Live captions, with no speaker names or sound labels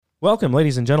Welcome,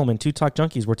 ladies and gentlemen, to Talk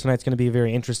Junkies, where tonight's going to be a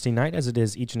very interesting night, as it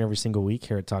is each and every single week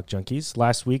here at Talk Junkies.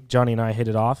 Last week, Johnny and I hit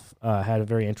it off, had a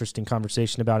very interesting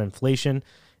conversation about inflation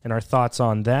and our thoughts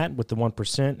on that with the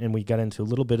 1%, and we got into a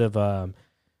little bit of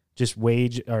just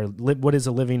wage, or what is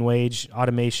a living wage,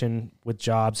 automation with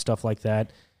jobs, stuff like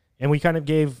that. And we kind of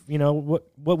gave,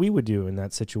 what we would do in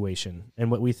that situation and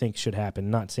what we think should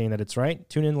happen. Not saying that it's right.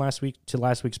 Tune in last week's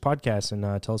podcast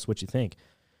and tell us what you think.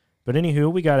 But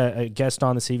anywho, we got a guest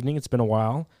on this evening. It's been a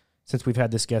while since we've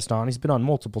had this guest on. He's been on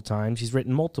multiple times. He's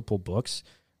written multiple books.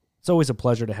 It's always a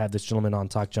pleasure to have this gentleman on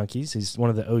Talk Junkies. He's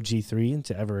one of the OG3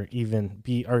 to ever even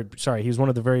be, he was one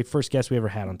of the very first guests we ever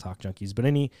had on Talk Junkies. But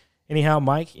anyhow,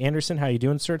 Mike Anderson, how you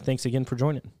doing, sir? Thanks again for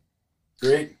joining.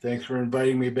 Great. Thanks for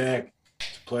inviting me back.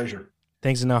 It's a pleasure.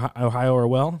 Things in Ohio are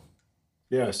well?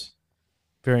 Yes.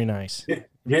 Very nice.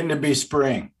 Getting to be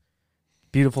spring.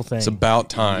 Beautiful thing. It's about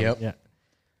time. Yep. Yeah.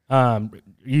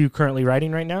 You currently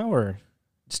writing right now, or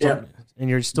Yeah. And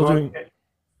you're still doing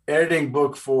editing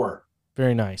book 4.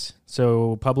 Very nice.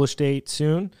 So publish date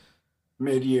soon?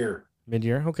 Mid-year.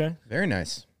 Okay. Very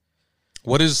nice.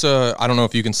 What is, I don't know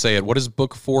if you can say it, what is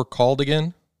book 4 called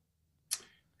again?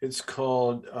 It's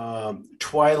called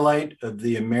Twilight of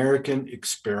the American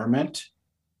Experiment.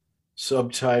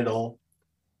 Subtitle,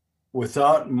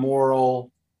 Without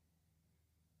Moral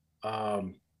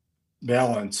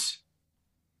Balance,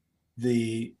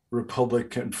 the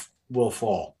Republic will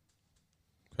fall.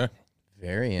 Okay.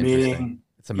 Very interesting. Meaning,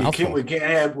 It's a mouthful. we can't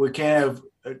have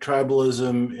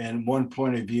tribalism and one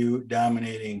point of view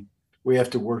dominating. We have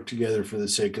to work together for the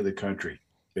sake of the country,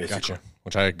 basically. Gotcha.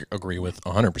 Which I agree with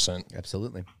 100%.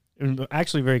 Absolutely. I'm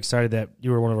actually very excited that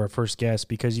you were one of our first guests,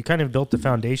 because you kind of built the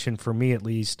foundation, for me at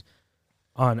least,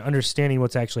 on understanding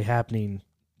what's actually happening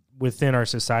within our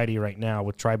society right now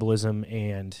with tribalism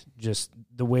and just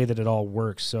the way that it all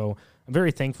works. So I'm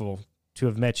very thankful to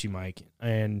have met you, Mike.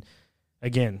 And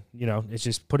again, it's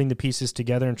just putting the pieces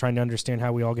together and trying to understand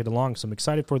how we all get along. So I'm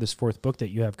excited for this 4th book that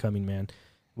you have coming, man.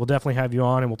 We'll definitely have you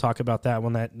on, and we'll talk about that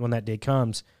when that day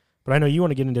comes. But I know you want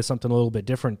to get into something a little bit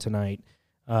different tonight.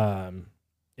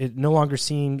 It no longer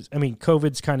seems,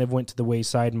 COVID's kind of went to the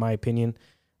wayside, in my opinion.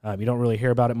 You don't really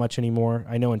hear about it much anymore.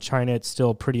 I know in China it's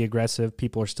still pretty aggressive.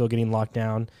 People are still getting locked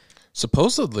down.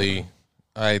 Supposedly,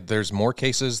 there's more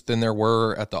cases than there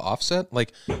were at the offset.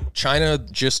 Like, China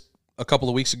just a couple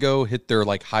of weeks ago hit their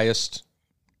highest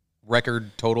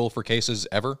record total for cases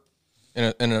ever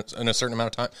in a certain amount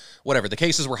of time. Whatever. The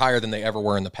cases were higher than they ever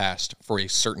were in the past for a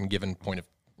certain given point of,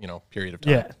 period of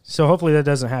time. Yeah. So hopefully that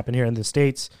doesn't happen here in the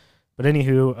States. But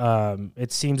anywho,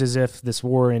 it seems as if this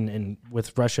war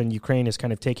with Russia and Ukraine is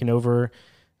kind of taking over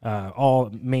all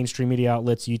mainstream media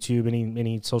outlets, YouTube,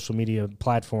 any social media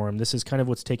platform. This is kind of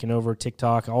what's taken over,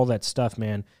 TikTok, all that stuff,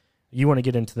 man. You want to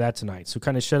get into that tonight. So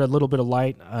kind of shed a little bit of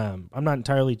light. I'm not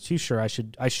entirely too sure. I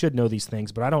should know these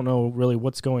things, but I don't know really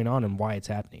what's going on and why it's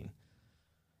happening.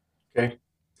 Okay.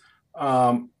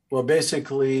 Well,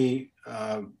 basically,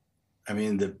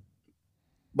 the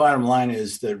bottom line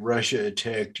is that Russia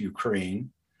attacked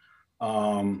Ukraine.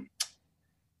 One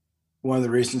of the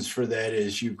reasons for that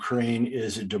is Ukraine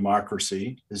is a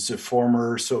democracy. It's a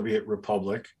former Soviet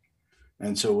republic.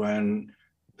 And so when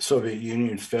the Soviet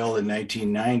Union fell in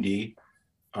 1990,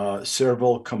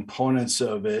 several components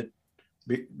of it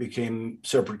became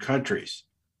separate countries.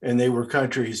 And they were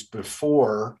countries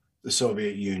before the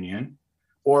Soviet Union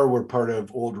or were part of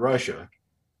old Russia.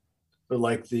 But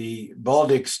like the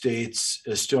Baltic states,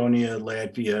 Estonia,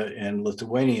 Latvia, and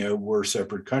Lithuania were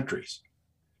separate countries.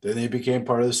 Then they became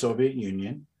part of the Soviet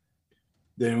Union.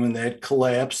 Then when that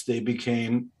collapsed, they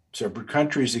became separate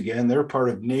countries again. They're part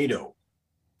of NATO,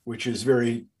 which is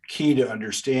very key to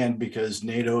understand because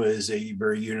NATO is a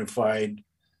very unified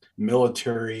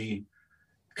military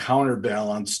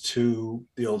counterbalance to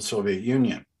the old Soviet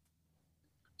Union.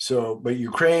 So, but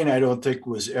Ukraine, I don't think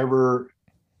was ever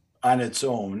on its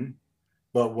own.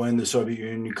 But when the Soviet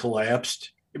Union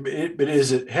collapsed,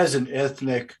 it has an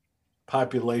ethnic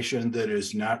population that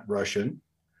is not Russian.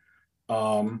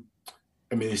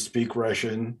 They speak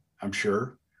Russian, I'm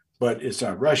sure, but it's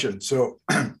not Russian. So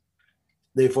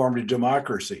they formed a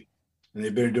democracy, and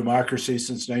they've been a democracy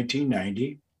since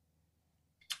 1990,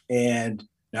 and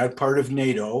not part of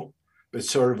NATO, but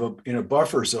sort of in a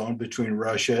buffer zone between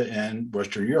Russia and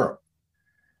Western Europe.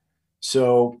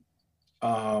 So,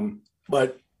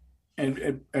 but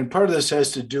part of this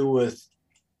has to do with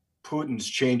Putin's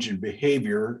change in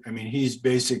behavior. He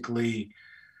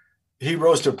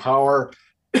rose to power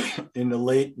in the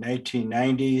late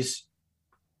 1990s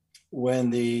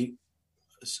when the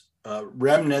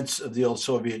remnants of the old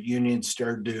Soviet Union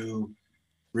started to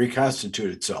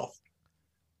reconstitute itself.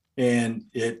 And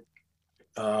it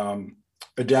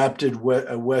adopted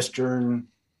a Western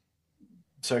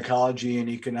psychology and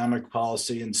economic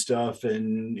policy and stuff,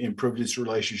 and improved its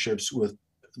relationships with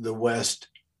the West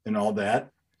and all that.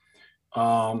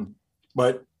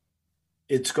 But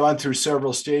it's gone through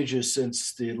several stages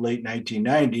since the late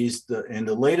 1990s. And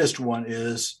the latest one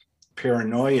is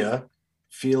paranoia,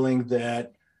 feeling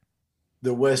that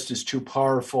the West is too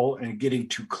powerful and getting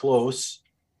too close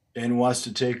and wants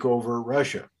to take over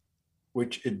Russia,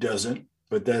 which it doesn't,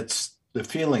 but that's the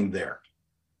feeling there.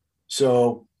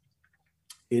 So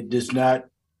it does not,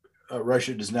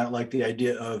 Russia does not like the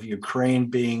idea of Ukraine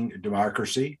being a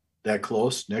democracy that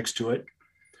close next to it.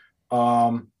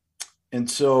 And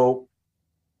so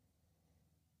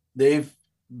they've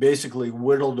basically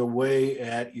whittled away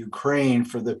at Ukraine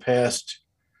for the past,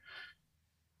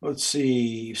 let's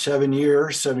see, 7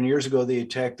 years. 7 years ago, they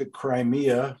attacked the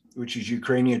Crimea, which is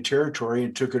Ukrainian territory,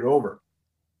 and took it over.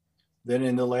 Then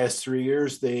in the last 3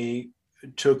 years, they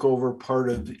took over part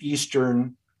of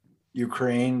eastern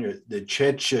Ukraine, the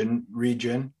Chechen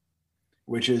region,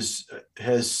 which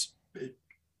has,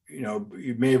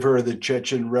 you may have heard of the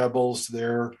Chechen rebels.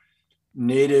 They're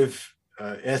native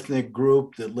ethnic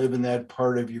group that live in that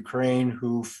part of Ukraine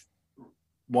who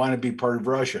want to be part of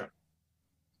Russia.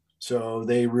 So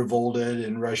they revolted,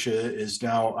 and Russia is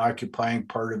now occupying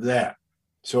part of that.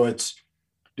 So it's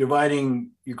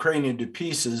dividing Ukraine into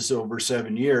pieces over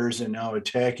 7 years and now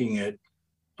attacking it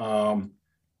to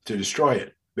destroy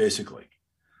it, basically.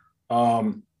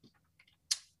 I'm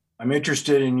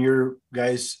interested in your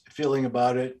guys' feeling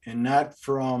about it, and not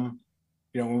from,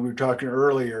 when we were talking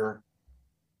earlier,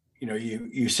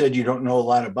 you said you don't know a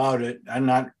lot about it. I'm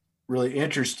not really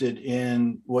interested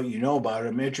in what you know about it.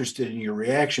 I'm interested in your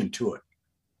reaction to it,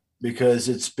 because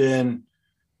it's been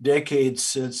decades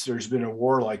since there's been a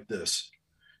war like this.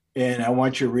 And I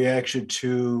want your reaction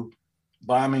to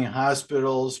bombing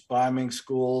hospitals, bombing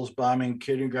schools, bombing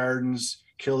kindergartens,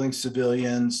 killing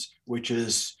civilians, which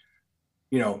is,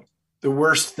 the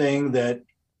worst thing that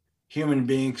human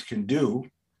beings can do.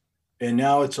 And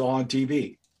now it's all on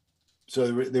TV.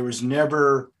 So there was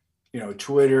never,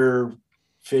 Twitter,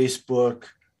 Facebook,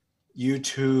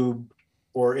 YouTube,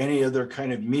 or any other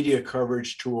kind of media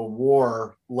coverage to a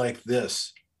war like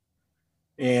this.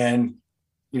 And,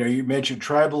 you mentioned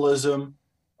tribalism.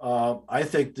 I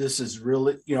think this is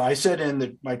really, I said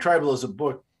in my tribalism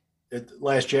book, the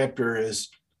last chapter is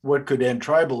what could end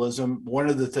tribalism. One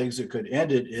of the things that could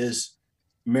end it is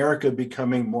America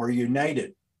becoming more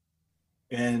united.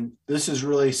 And this is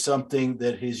really something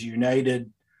that has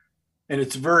united. And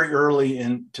it's very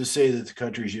early to say that the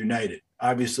country is united.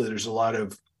 Obviously, there's a lot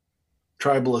of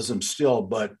tribalism still,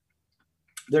 but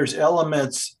there's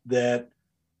elements that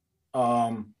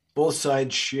both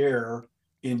sides share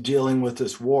in dealing with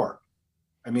this war.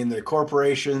 I mean, the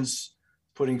corporations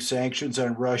putting sanctions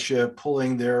on Russia,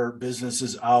 pulling their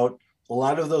businesses out. A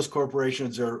lot of those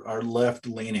corporations are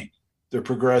left-leaning. They're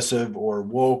progressive or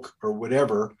woke or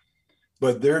whatever,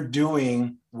 but they're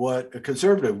doing what a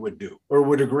conservative would do or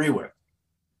would agree with.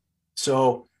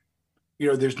 So,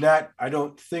 I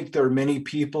don't think there are many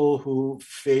people who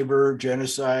favor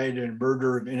genocide and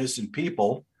murder of innocent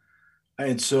people.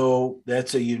 And so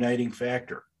that's a uniting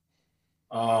factor.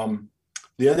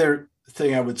 The other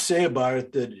thing I would say about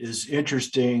it that is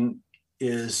interesting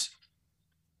is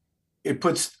it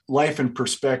puts life in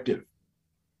perspective.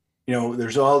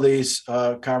 There's all these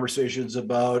conversations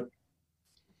about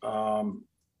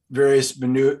various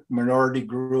minority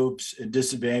groups and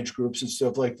disadvantaged groups and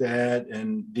stuff like that,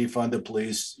 and defund the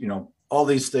police, all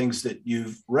these things that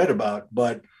you've read about.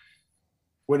 But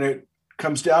when it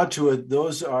comes down to it,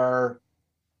 those are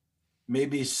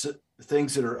maybe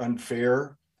things that are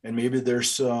unfair, and maybe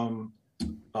there's some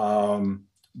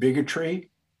bigotry.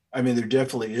 I mean, there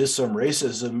definitely is some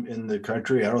racism in the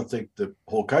country. I don't think the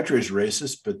whole country is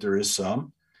racist, but there is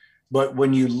some. But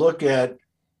when you look at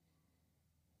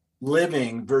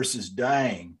living versus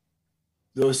dying,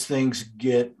 those things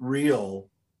get real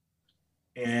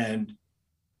and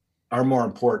are more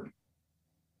important.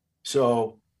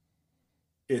 So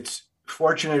it's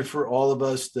fortunate for all of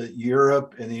us that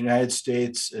Europe and the United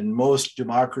States and most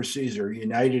democracies are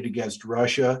united against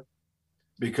Russia,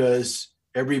 because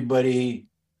everybody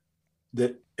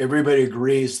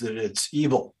agrees that it's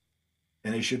evil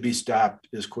and it should be stopped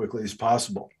as quickly as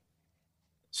possible.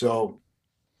 So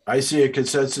I see a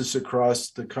consensus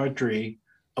across the country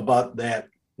about that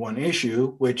one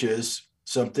issue, which is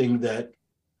something that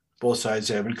both sides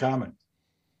have in common.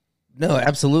 No,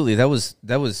 absolutely. That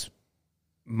was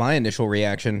my initial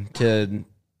reaction to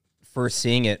first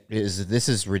seeing it. This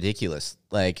is ridiculous.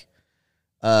 Like,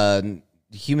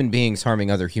 human beings harming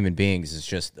other human beings is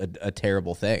just a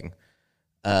terrible thing.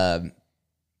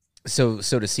 So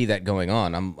to see that going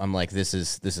on, I'm like, this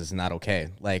is not okay.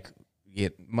 Like,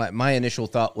 my initial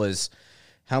thought was,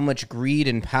 how much greed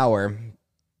and power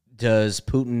does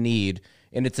Putin need?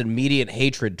 And it's immediate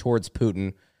hatred towards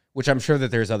Putin, which I'm sure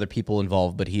that there's other people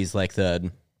involved, but he's like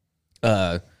the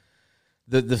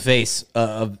face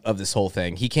of this whole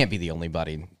thing. He can't be the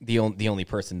only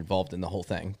person involved in the whole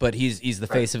thing, but he's the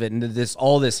face of it. And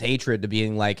all this hatred to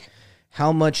being like,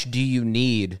 how much do you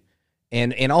need?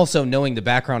 And also knowing the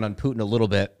background on Putin a little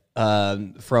bit,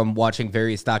 from watching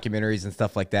various documentaries and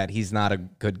stuff like that, he's not a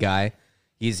good guy.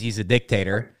 He's a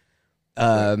dictator.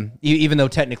 Even though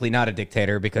technically not a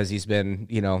dictator, because he's been,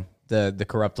 the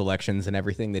corrupt elections and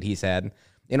everything that he's had.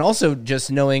 And also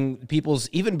just knowing people's,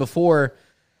 even before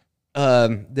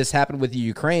this happened with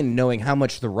Ukraine, knowing how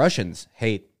much the Russians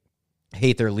hate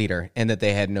their leader and that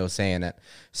they had no say in it.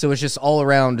 So it's just all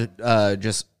around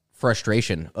just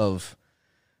frustration of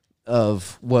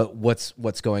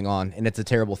what's going on, and it's a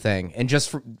terrible thing. And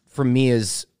just for me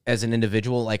as an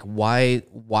individual, like, why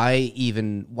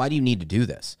do you need to do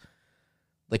this?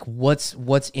 Like,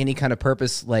 what's any kind of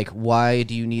purpose? Like, why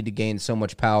do you need to gain so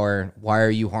much power? Why are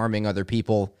you harming other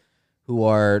people who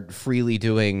are freely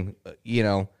doing,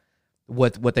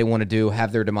 what they want to do,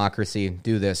 have their democracy,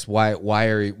 do this? Why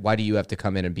do you have to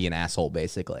come in and be an asshole,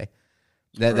 basically?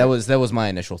 That was my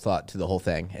initial thought to the whole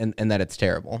thing, and that it's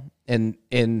terrible. And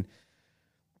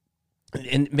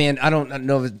man, I don't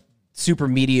know if it's super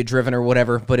media driven or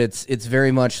whatever, but it's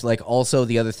very much like, also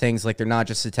the other things, like, they're not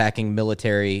just attacking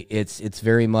military. It's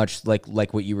very much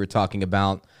like what you were talking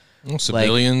about.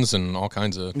 Civilians, like, and all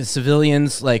kinds of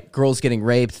civilians, like girls getting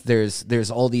raped. There's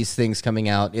all these things coming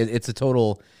out. It's a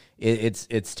total.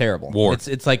 It's terrible. War.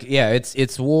 It's like, yeah,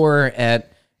 it's war at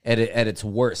its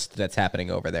worst that's happening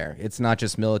over there. It's not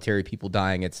just military people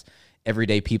dying. It's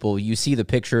everyday people. You see the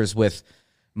pictures with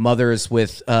mothers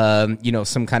with,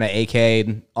 some kind of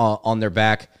AK on their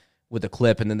back with a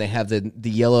clip, and then they have the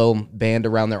yellow band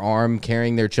around their arm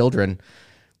carrying their children,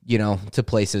 to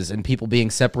places, and people being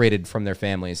separated from their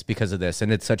families because of this.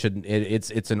 And it's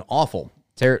it's an awful,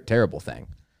 terrible thing.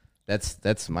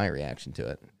 That's my reaction to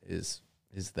it is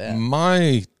that.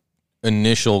 My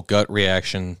initial gut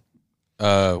reaction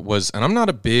was, and I'm not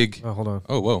a big... Oh, hold on.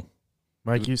 Oh, whoa.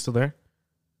 Mike, you still there?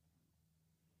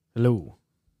 Hello.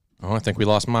 Oh, I think we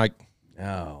lost Mike.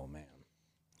 Oh, man.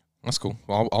 That's cool.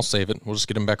 Well, I'll save it. We'll just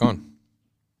get him back on.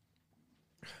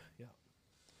 Yeah.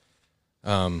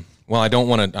 Well, I don't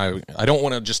want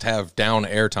to just have down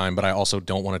airtime, but I also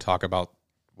don't want to talk about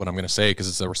what I'm going to say because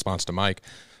it's a response to Mike.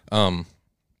 So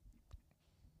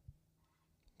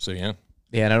yeah.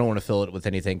 Yeah, and I don't want to fill it with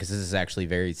anything because this is actually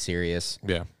very serious.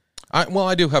 Yeah. I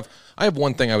have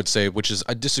one thing I would say, which is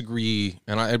I disagree,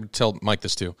 and I would tell Mike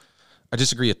this too. I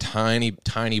disagree a tiny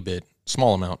bit,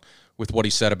 small amount, with what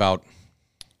he said about,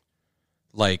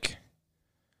 like,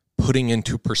 putting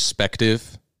into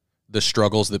perspective the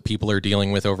struggles that people are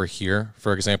dealing with over here.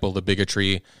 For example, the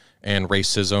bigotry and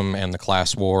racism and the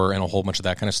class war and a whole bunch of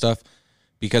that kind of stuff.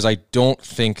 Because I don't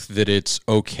think that it's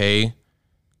okay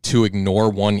to ignore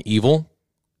one evil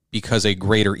because a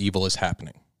greater evil is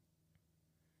happening.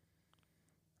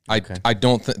 Okay. I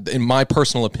don't think, in my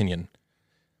personal opinion,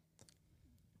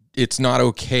 it's not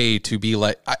okay to be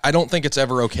like, I don't think it's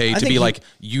ever okay to be like,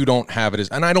 you don't have it as,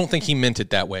 and I don't think he meant it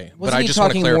that way. But I just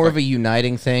want to clarify. More of a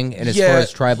uniting thing, and as far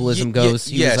as tribalism goes,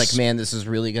 he was like, man, this is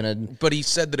really gonna. But he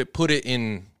said that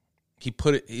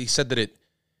he said that it,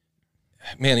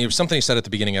 man, it was something he said at the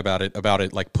beginning about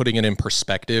it, like putting it in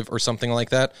perspective or something like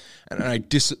that. And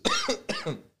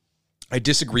I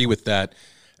disagree with that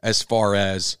as far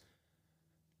as,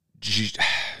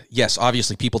 yes,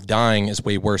 obviously people dying is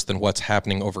way worse than what's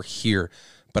happening over here.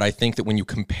 But I think that when you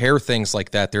compare things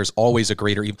like that, there's always a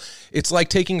greater evil. It's like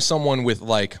taking someone with,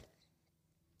 like,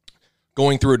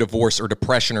 going through a divorce or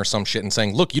depression or some shit and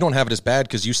saying, look, you don't have it as bad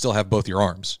because you still have both your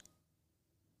arms.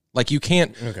 Like, you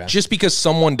can't, just because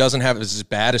someone doesn't have it as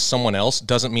bad as someone else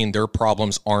doesn't mean their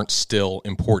problems aren't still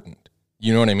important.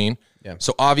 You know what I mean? Yeah.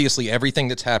 So obviously everything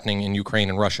that's happening in Ukraine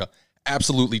and Russia,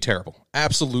 absolutely terrible,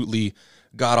 absolutely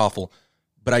god-awful.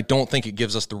 But I don't think it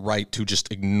gives us the right to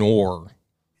just ignore.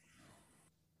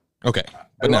 Okay.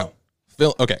 But now,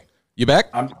 Phil, okay. You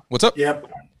back? What's up? Yep.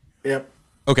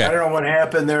 Okay. I don't know what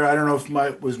happened there. I don't know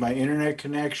if was my internet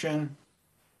connection.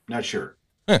 Not sure.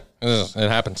 It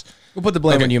happens. We'll put the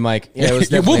blame on you, Mike. Yeah, we'll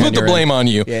put the blame on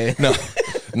you. Yeah.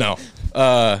 No.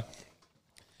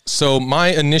 So my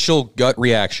initial gut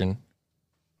reaction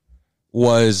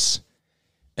was,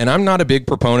 and I'm not a big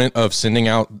proponent of sending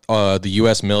out the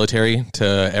U.S. military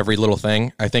to every little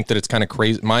thing. I think that it's kind of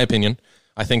crazy, in my opinion,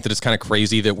 I think that it's kind of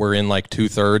crazy that we're in like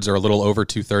 2/3 or a little over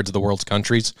 2/3 of the world's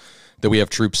countries, that we have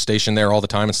troops stationed there all the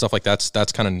time and stuff like that.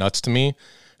 That's kind of nuts to me.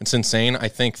 It's insane. I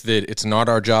think that it's not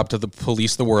our job to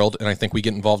police the world, and I think we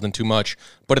get involved in too much.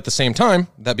 But at the same time,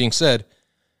 that being said,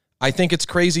 I think it's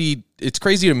crazy. It's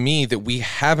crazy to me that we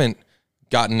haven't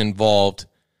gotten involved.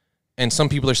 And some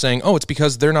people are saying, oh, it's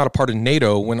because they're not a part of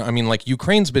NATO. When, I mean, like,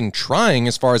 Ukraine's been trying,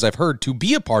 as far as I've heard, to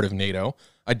be a part of NATO.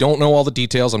 I don't know all the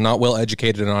details. I'm not well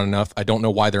educated on enough. I don't know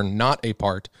why they're not a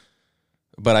part.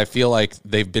 But I feel like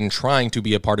they've been trying to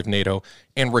be a part of NATO.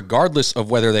 And regardless of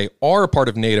whether they are a part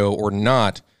of NATO or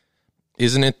not,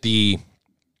 isn't it the,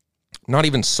 not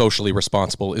even socially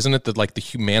responsible, isn't it the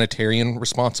humanitarian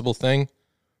responsible thing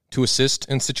to assist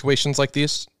in situations like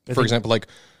these? For example, like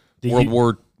World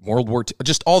War II,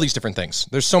 just all these different things.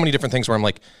 There's so many different things where I'm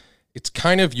like, it's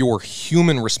kind of your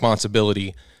human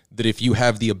responsibility that if you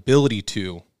have the ability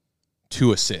to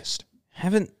assist.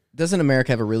 Doesn't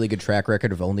America have a really good track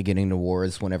record of only getting to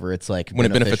wars whenever it's like when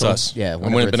it benefits us? Yeah,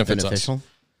 when it benefits us.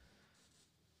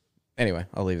 Anyway,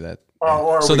 I'll leave that.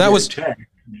 So that was attacked.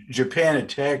 Japan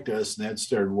attacked us, and that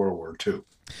started World War II.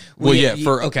 Well,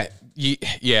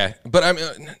 yeah. But I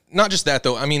mean, not just that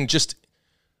though. I mean, just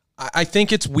I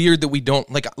think it's weird that we don't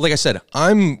like I said.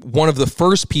 I'm one of the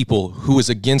first people who is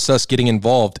against us getting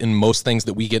involved in most things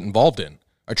that we get involved in.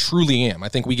 I truly am. I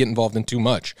think we get involved in too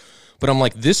much. But I'm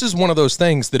like, this is one of those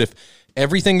things that if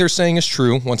everything they're saying is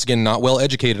true, once again, not well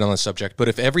educated on the subject, but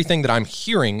if everything that I'm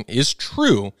hearing is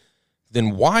true,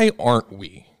 then why aren't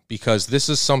we? Because this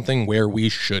is something where we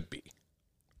should be.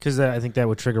 Because I think that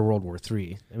would trigger World War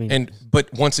III. I mean,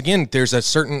 but once again, there's a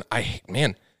certain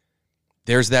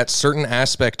there's that certain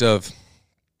aspect of,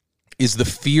 is the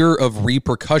fear of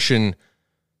repercussion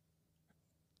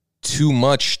too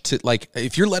much to, like,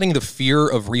 if you're letting the fear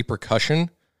of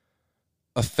repercussion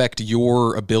affect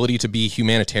your ability to be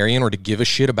humanitarian or to give a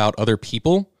shit about other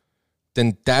people,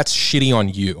 then that's shitty on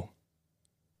you.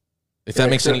 If that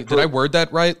makes any, did I word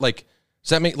that right? Like, does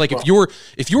that make, like,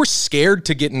 if you're scared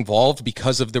to get involved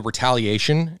because of the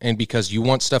retaliation and because you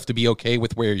want stuff to be okay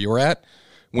with where you're at,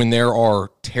 when there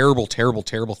are terrible, terrible,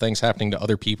 terrible things happening to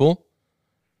other people,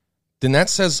 then that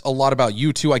says a lot about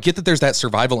you too. I get that there's that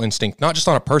survival instinct, not just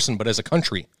on a person, but as a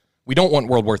country. We don't want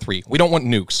World War III. We don't want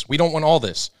nukes. We don't want all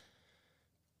this.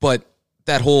 But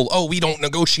that whole, oh, we don't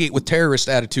negotiate with terrorist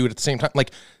attitude at the same time,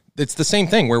 like, it's the same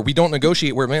thing where we don't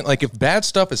negotiate, where, man, like, if bad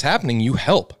stuff is happening, you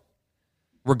help,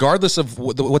 regardless of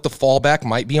what the fallback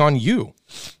might be on you.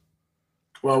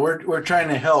 Well, we're trying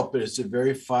to help, but it's a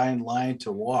very fine line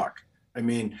to walk. I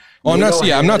mean, I'm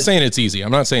not saying it's easy.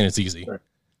 I'm not saying it's easy.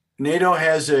 NATO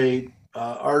has a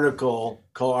article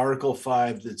called Article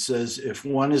 5 that says if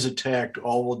one is attacked,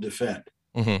 all will defend.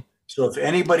 Mm-hmm. So if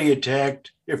anybody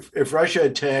attacked, if Russia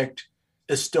attacked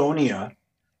Estonia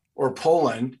or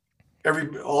Poland,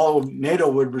 all of NATO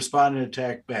would respond and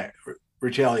attack back,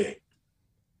 retaliate.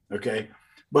 Okay.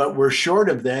 But we're short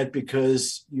of that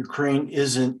because Ukraine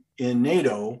isn't in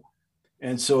NATO.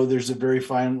 And so there's a very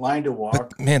fine line to walk.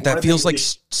 But, man, that feels like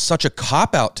such a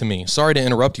cop-out to me. Sorry to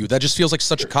interrupt you. That just feels like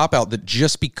such a cop-out that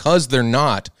just because they're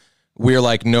not, we're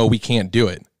like, no, we can't do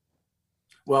it.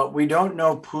 Well, we don't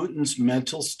know Putin's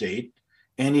mental state,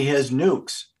 and he has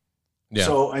nukes. Yeah.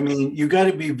 So, I mean, you got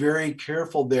to be very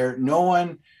careful there.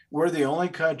 We're the only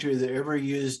country that ever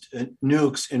used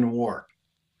nukes in war.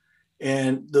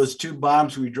 And those 2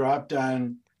 bombs we dropped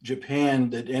on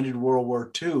Japan that ended World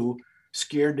War II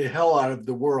scared the hell out of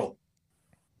the world.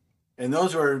 And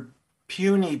those were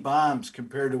puny bombs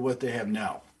compared to what they have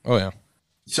now. Oh, yeah.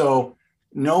 So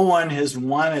no one has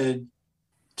wanted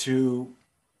to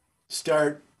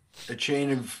start a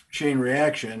chain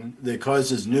reaction that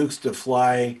causes nukes to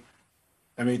fly,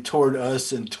 toward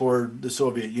us and toward the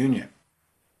Soviet Union.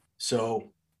 So,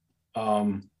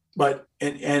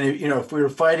 if we were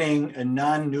fighting a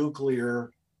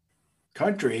non-nuclear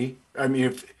country,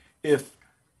 if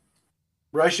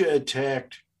Russia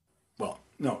attacked,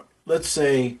 let's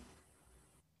say,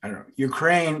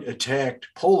 Ukraine attacked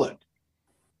Poland.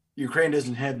 Ukraine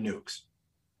doesn't have nukes.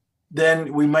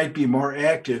 Then we might be more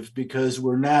active because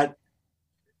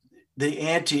the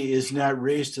ante is not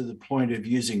raised to the point of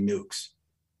using nukes,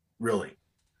 really.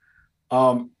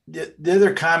 The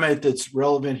other comment that's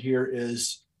relevant here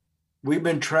is we've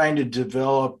been trying to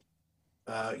develop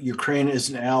Ukraine as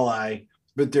an ally,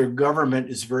 but their government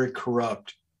is very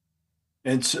corrupt.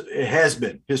 And so it has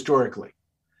been historically.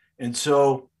 And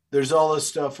so there's all this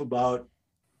stuff about,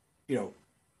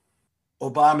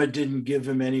 Obama didn't give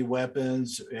him any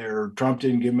weapons or Trump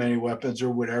didn't give him any weapons or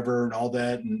whatever and all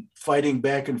that, and fighting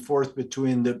back and forth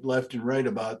between the left and right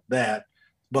about that.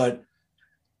 But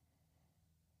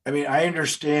I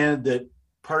understand that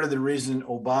part of the reason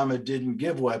Obama didn't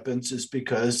give weapons is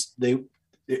because they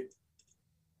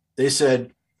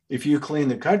said, if you clean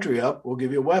the country up, we'll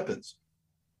give you weapons.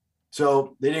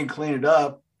 So they didn't clean it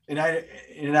up. And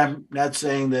I'm not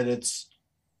saying that it's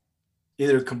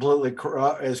either completely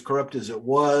as corrupt as it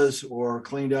was or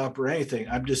cleaned up or anything.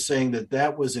 I'm just saying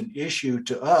that was an issue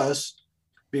to us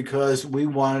because we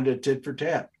wanted a tit for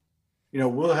tat.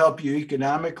 We'll help you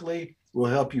economically, we'll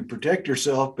help you protect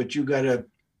yourself, but you got to,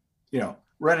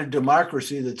 run a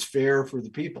democracy that's fair for the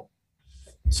people.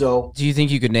 So, do you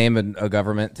think you could name a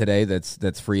government today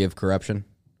that's free of corruption?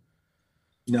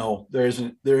 No, there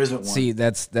isn't one. See,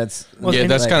 that's that's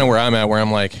kind of where I'm at. Where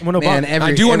I'm like, man,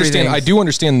 I do understand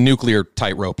the nuclear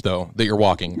tightrope though that you're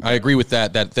walking. I agree with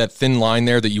that thin line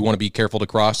there that you want to be careful to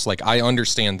cross. Like, I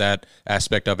understand that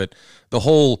aspect of it. The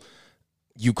whole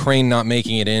Ukraine not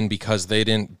making it in because they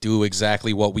didn't do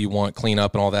exactly what we want, clean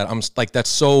up and all that. I'm like, that's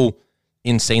so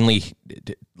insanely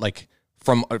like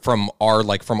from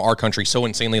our country, so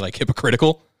insanely like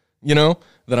hypocritical,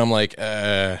 that I'm like,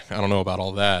 I don't know about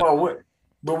all that. Well,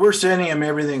 but we're sending him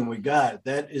everything we got.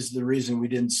 That is the reason we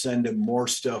didn't send him more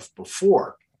stuff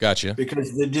before. Gotcha.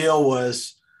 Because the deal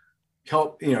was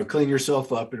help, clean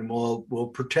yourself up and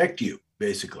we'll protect you,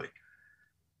 basically.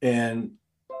 And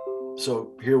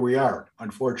so here we are,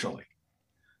 unfortunately.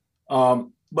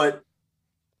 But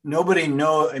nobody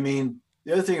knows. I mean,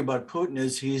 the other thing about Putin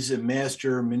is he's a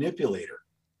master manipulator.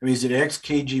 I mean, he's an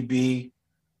ex-KGB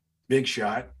big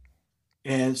shot.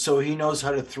 And so he knows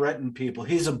how to threaten people.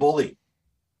 He's a bully.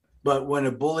 But when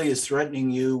a bully is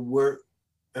threatening you,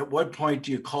 at what point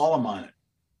do you call him on it?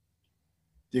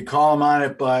 Do you call him on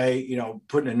it by,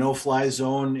 putting a no-fly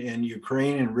zone in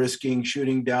Ukraine and risking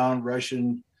shooting down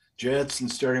Russian jets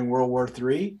and starting World War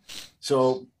III?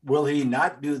 So will he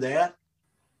not do that?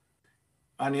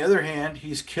 On the other hand,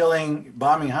 he's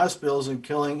bombing hospitals and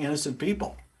killing innocent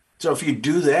people. So if you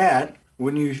do that,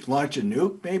 wouldn't you launch a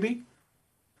nuke maybe?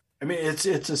 I mean, it's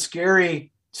a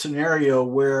scary scenario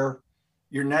where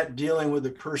you're not dealing with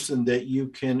a person that you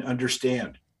can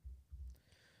understand.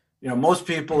 Most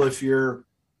people, if you're,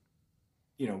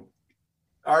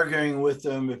 arguing with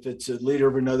them, if it's a leader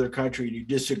of another country and you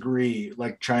disagree,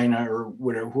 like China or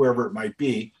whatever, whoever it might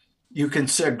be, you can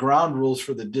set ground rules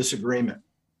for the disagreement.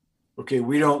 Okay,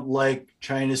 we don't like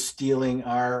China stealing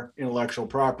our intellectual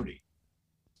property,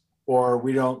 or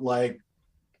we don't like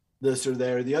this or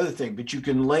that or the other thing, but you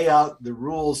can lay out the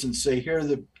rules and say, here are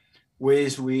the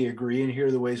ways we agree and here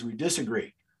are the ways we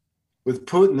disagree. With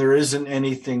Putin, there isn't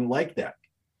anything like that.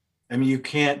 I mean,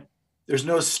 there's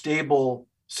no stable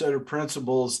set of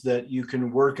principles that you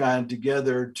can work on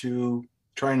together to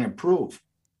try and improve.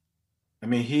 I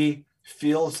mean, he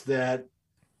feels that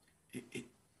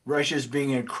Russia is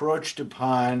being encroached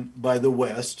upon by the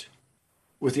West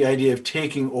with the idea of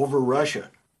taking over Russia.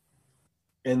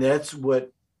 And that's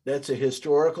a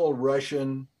historical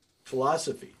Russian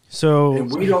philosophy. So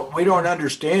and we don't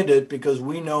understand it because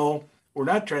we know we're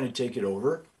not trying to take it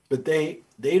over, but they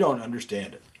don't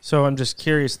understand it. So I'm just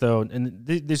curious though, and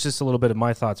this is just a little bit of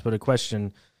my thoughts, but a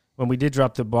question: when we did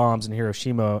drop the bombs in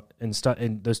Hiroshima and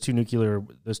those two nuclear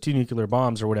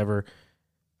bombs or whatever,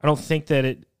 I don't think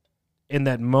that in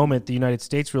that moment the United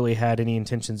States really had any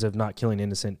intentions of not killing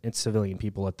innocent civilian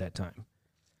people at that time.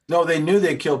 No, they knew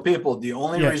they'd kill people. The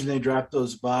only reason they dropped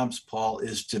those bombs, Paul,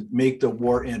 is to make the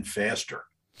war end faster.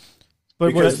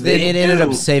 But it ended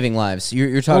up saving lives.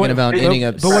 You're talking about ending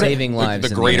up saving lives.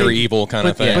 The greater evil kind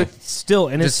of thing. But still,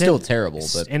 innocent. It's still terrible.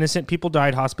 But innocent people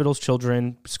died, hospitals,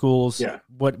 children, schools,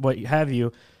 what have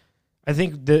you. I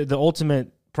think the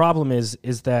ultimate problem is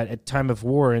that at time of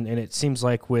war, and it seems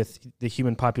like with the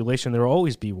human population, there will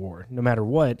always be war, no matter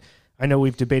what. I know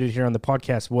we've debated here on the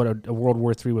podcast what a World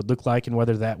War III would look like and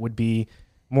whether that would be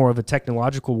more of a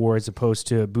technological war as opposed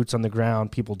to boots on the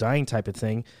ground, people dying type of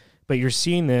thing. But you're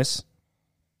seeing this,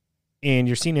 and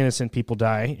you're seeing innocent people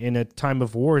die in a time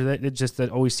of war. That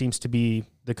always seems to be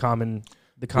the common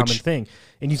thing.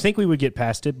 And you think we would get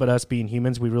past it, but us being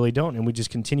humans, we really don't, and we just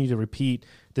continue to repeat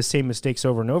the same mistakes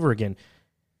over and over again.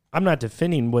 I'm not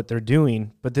defending what they're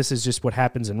doing, but this is just what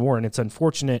happens in war, and it's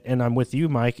unfortunate, and I'm with you,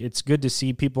 Mike. It's good to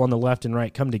see people on the left and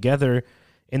right come together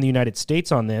in the United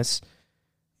States on this.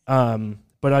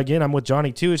 But again, I'm with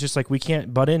Johnny, too. It's just like we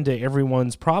can't butt into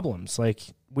everyone's problems. Like,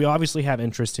 we obviously have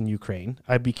interest in Ukraine.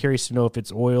 I'd be curious to know if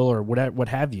it's oil or what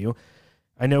have you.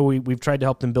 I know we've tried to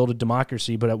help them build a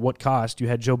democracy, but at what cost? You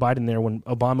had Joe Biden there when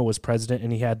Obama was president,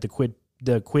 and he had the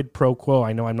quid pro quo.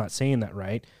 I know I'm not saying that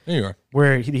right. There you are.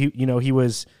 Where he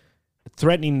was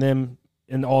threatening them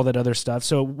and all that other stuff.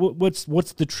 So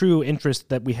what's the true interest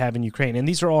that we have in Ukraine? And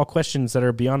these are all questions that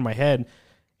are beyond my head.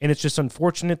 And it's just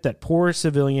unfortunate that poor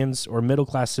civilians or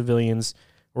middle-class civilians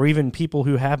or even people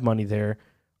who have money there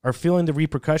are feeling the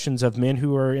repercussions of men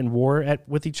who are in war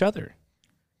with each other.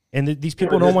 And these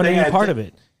people don't want any part of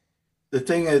it. The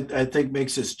thing that I think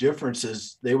makes this difference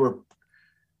is they were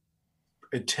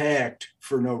attacked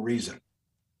for no reason.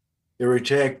 They were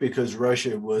attacked because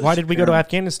Russia was... Why did we go to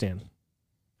Afghanistan?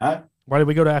 Huh? Why did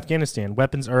we go to Afghanistan?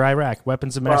 Or Iraq?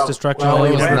 Weapons of mass destruction. Well,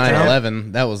 it was Iraq.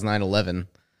 9/11. That was 9/11.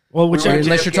 Well,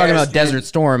 Unless you're talking about Desert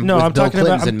Storm no, with I'm Bill talking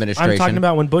Clinton's about, administration. I'm talking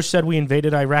about when Bush said we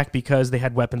invaded Iraq because they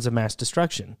had weapons of mass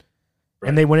destruction. Right.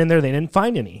 And they went in there, they didn't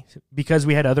find any because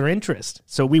we had other interests.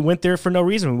 So we went there for no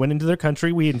reason. We went into their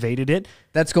country, we invaded it.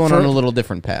 That's going on a little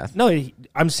different path. No, he's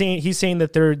saying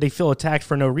that they feel attacked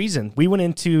for no reason. We went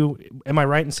into, am I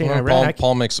right in saying Iraq?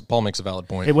 Paul makes a valid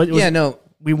point.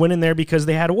 We went in there because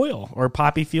they had oil or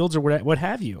poppy fields or what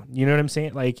have you. You know what I'm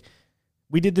saying? Like,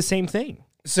 we did the same thing.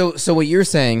 So what you're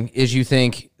saying is you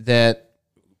think that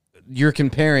you're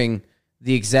comparing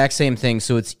the exact same thing.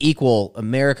 So it's equal.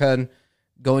 America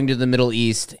going to the Middle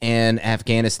East and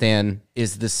Afghanistan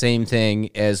is the same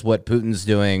thing as what Putin's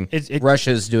doing,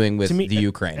 Russia's doing with the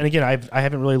Ukraine. And again, I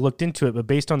haven't really looked into it, but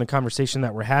based on the conversation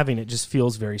that we're having, it just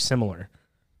feels very similar.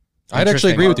 I'd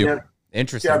actually agree with you. Yeah.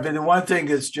 Interesting. Yeah, but the one thing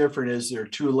that's different is there are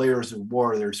two layers of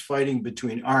war. There's fighting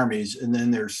between armies, and then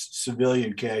there's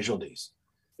civilian casualties.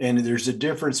 And there's a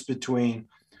difference between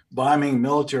bombing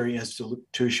military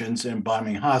institutions and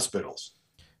bombing hospitals.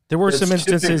 There were some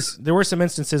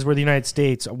instances where the United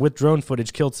States, with drone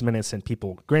footage, killed some innocent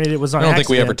people. Granted, it was on accident. I don't think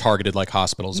we ever targeted like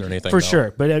hospitals or anything. For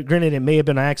sure. But granted, it may have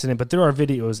been an accident, but there are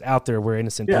videos out there where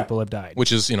innocent people have died.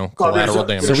 Which is, collateral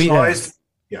damage.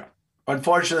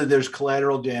 Unfortunately, there's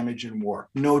collateral damage in war.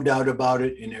 No doubt about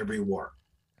it in every war.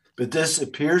 But this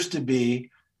appears to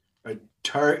be a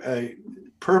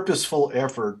purposeful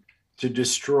effort to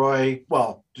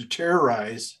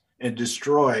terrorize and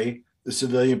destroy the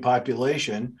civilian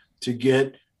population to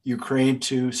get Ukraine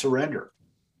to surrender.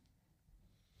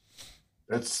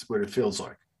 That's what it feels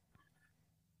like.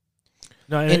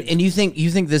 No, and you think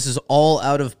this is all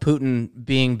out of Putin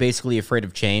being basically afraid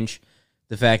of change?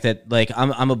 The fact that, like,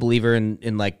 I'm a believer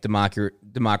in like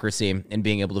democracy and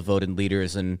being able to vote in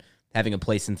leaders and having a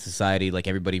place in society, like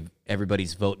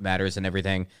everybody's vote matters and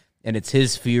everything. And it's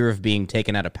his fear of being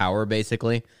taken out of power,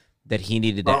 basically, that he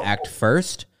needed to act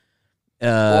first.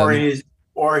 Or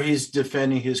he's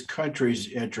defending his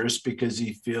country's interests because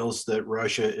he feels that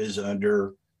Russia is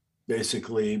under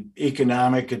basically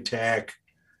economic attack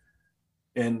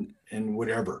and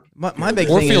whatever. My big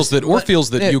thing feels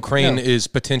that Ukraine is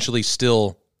potentially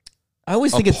still I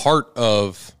always think it's part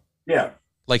of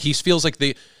like he feels like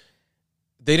they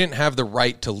didn't have the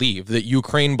right to leave, that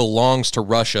Ukraine belongs to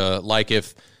Russia. Like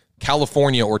if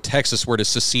California or Texas were to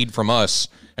secede from us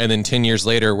and then 10 years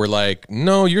later we're like,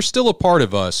 no, you're still a part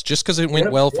of us just because it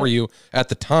went well for you at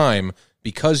the time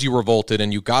because you revolted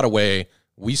and you got away,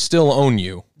 we still own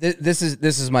you. This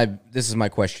is my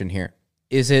question here.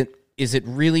 Is it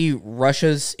really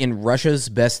Russia's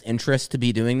best interest to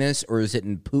be doing this, or is it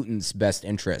in Putin's best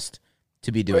interest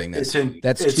to be doing this?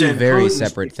 That's two very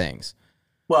separate things.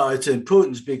 Well, it's in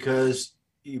Putin's because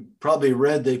you probably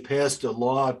read they passed a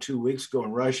law 2 weeks ago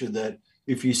in Russia that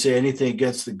if you say anything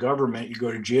against the government, you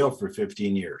go to jail for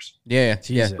 15 years. Yeah.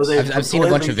 So I've seen a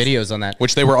bunch of videos on that,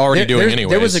 which they were already doing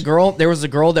anyway. There was a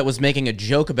girl that was making a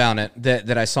joke about it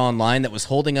that I saw online that was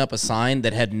holding up a sign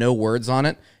that had no words on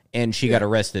it, and she got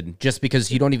arrested just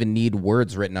because you don't even need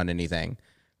words written on anything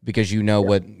because you know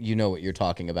what you're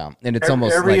talking about, and it's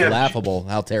almost laughable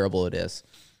how terrible it is.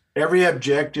 Every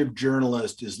objective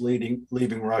journalist is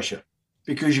leaving Russia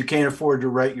because you can't afford to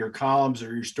write your columns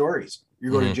or your stories.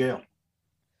 You go to jail.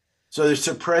 So they're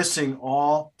suppressing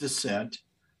all dissent.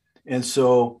 And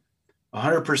so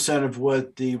 100% of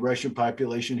what the Russian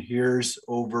population hears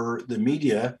over the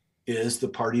media is the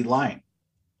party line.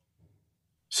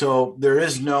 So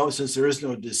since there is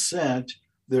no dissent,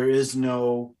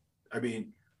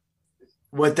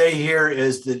 what they hear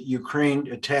is that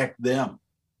Ukraine attacked them.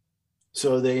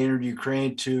 So they entered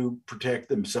Ukraine to protect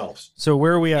themselves. So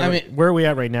where are we at? Where are we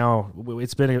at right now?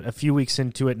 It's been a few weeks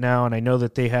into it now, and I know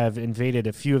that they have invaded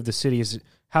a few of the cities.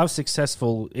 How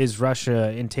successful is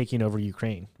Russia in taking over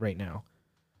Ukraine right now?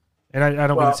 And I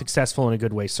don't mean successful in a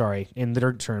good way. Sorry, in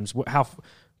their terms.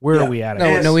 Where are we at?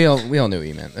 No, we all knew what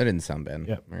you meant. That didn't sound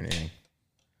bad or anything.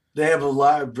 They have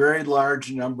a very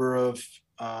large number of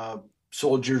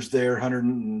soldiers there,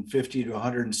 150 to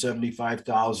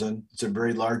 175,000. It's a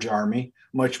very large army,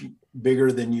 much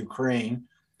bigger than Ukraine.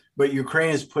 But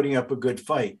Ukraine is putting up a good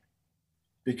fight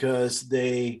because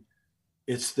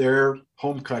it's their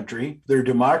home country, their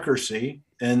democracy,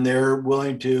 and they're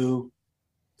willing to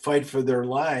fight for their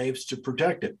lives to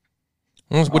protect it.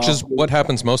 Which is what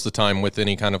happens most of the time with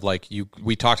any kind of like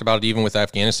we talked about it even with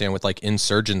Afghanistan with like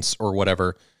insurgents or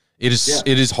whatever. It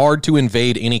is hard to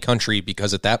invade any country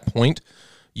because at that point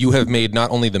you have made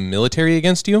not only the military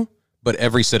against you, but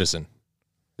every citizen.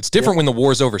 It's different when the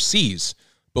war is overseas,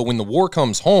 but when the war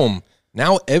comes home,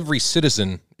 now every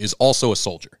citizen is also a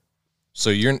soldier. So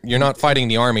you're not fighting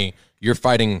the army, you're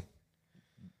fighting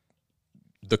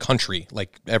the country,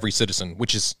 like every citizen,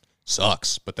 which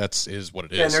sucks, but is what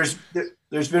it is. And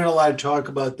there's been a lot of talk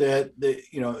about that.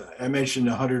 I mentioned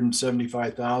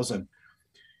 175,000.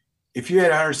 If you had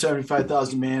a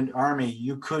 175,000 man army,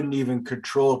 you couldn't even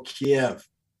control Kiev,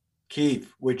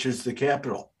 which is the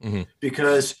capital,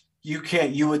 because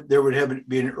there would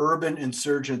be an urban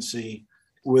insurgency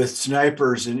with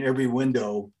snipers in every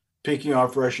window picking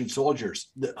off Russian soldiers.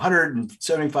 The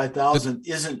 175,000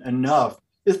 isn't enough.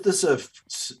 This is a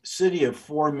city of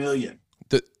 4 million.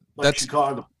 That's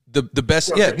Chicago. The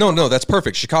best. Yeah, no, that's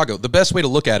perfect. Chicago. The best way to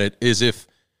look at it is if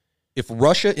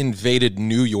Russia invaded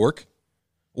New York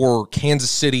or Kansas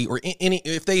City or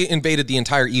if they invaded the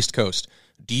entire East Coast,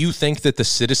 do you think that the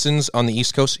citizens on the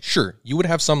East Coast, sure, you would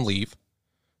have some leave,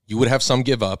 you would have some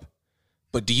give up,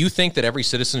 but do you think that every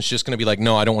citizen is just going to be like,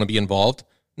 no, I don't want to be involved?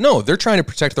 No, they're trying to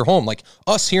protect their home. Like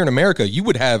us here in America, you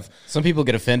would have... Some people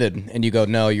get offended and you go,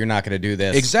 no, you're not going to do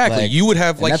this. Exactly. You would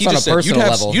have, like he just said, you'd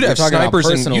have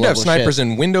snipers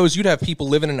in windows. You'd have people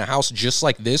living in a house just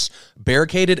like this,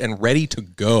 barricaded and ready to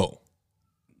go.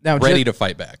 Now, ready to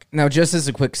fight back. Now, just as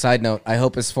a quick side note, I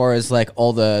hope as far as like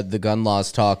all the gun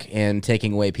laws talk and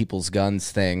taking away people's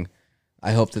guns thing,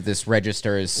 I hope that this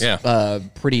registers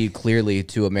pretty clearly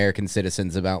to American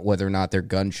citizens about whether or not their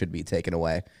gun should be taken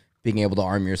away. Being able to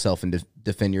arm yourself and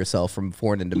defend yourself from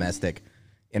foreign and domestic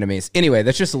enemies. Anyway,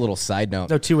 that's just a little side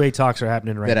note. No, two-way talks are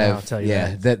happening right now. I'll tell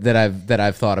you that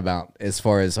I've thought about as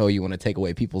far as you want to take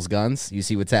away people's guns. You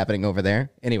see what's happening over there.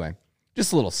 Anyway,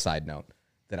 just a little side note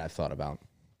that I've thought about.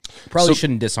 Probably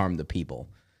shouldn't disarm the people.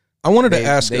 I wanted to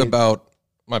ask about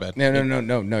my bad.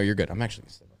 No, you're good. I'm actually.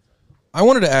 I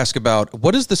wanted to ask about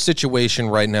what is the situation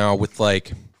right now with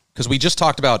because we just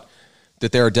talked about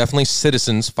that there are definitely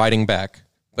citizens fighting back.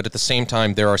 But at the same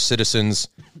time, there are citizens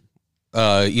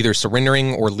either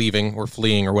surrendering or leaving or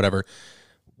fleeing or whatever.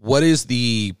 What is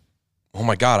oh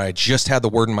my God, I just had the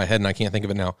word in my head and I can't think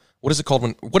of it now. What is it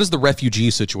called? What is the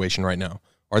refugee situation right now?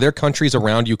 Are there countries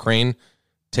around Ukraine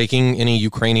taking any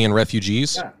Ukrainian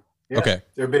refugees? Yeah. Okay.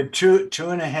 There have been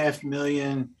 2.5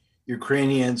 million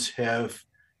Ukrainians have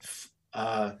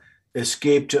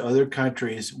escaped to other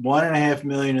countries. 1.5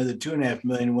 million of the 2.5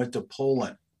 million went to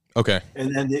Poland. Okay.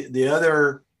 And then the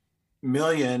other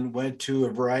million went to a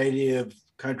variety of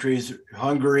countries,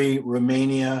 Hungary,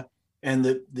 Romania, and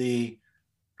the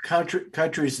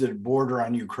countries that border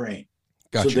on Ukraine.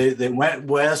 Gotcha. So they went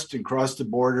west and crossed the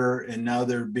border, and now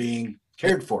they're being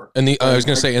cared for. And I was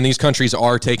going to say, and these countries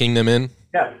are taking them in?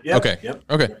 Yeah. Okay. Yep.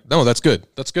 Okay. No, that's good.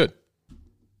 That's good.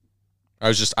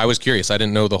 I was curious. I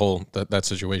didn't know the whole that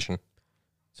situation.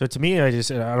 So to me, I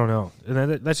don't know.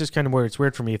 And that's just kind of where it's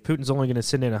weird for me. If Putin's only going to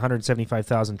send in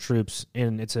 175,000 troops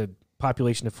and it's a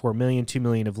population of 4 million, 2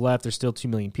 million have left, there's still 2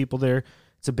 million people there.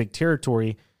 It's a big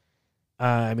territory.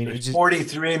 There's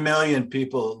 43 million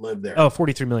people that live there. Oh,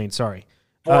 43 million, sorry.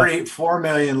 4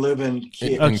 million live in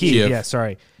Kiev. Kiev, yeah,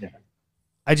 sorry. Yeah.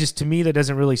 To me, that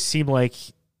doesn't really seem like,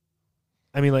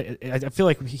 I feel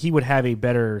like he would have a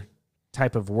better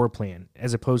type of war plan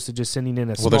as opposed to just sending in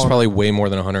a there's probably way more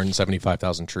than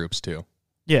 175,000 troops too.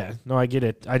 Yeah, no, I get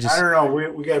it. I don't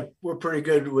know. We're pretty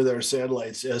good with our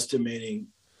satellites estimating.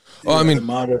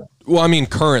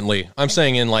 Currently, I'm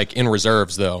saying in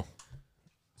reserves though.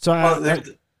 So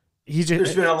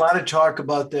there's been a lot of talk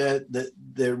about that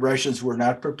the Russians were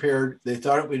not prepared. They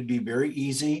thought it would be very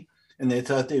easy, and they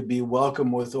thought they'd be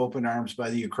welcomed with open arms by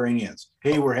the Ukrainians.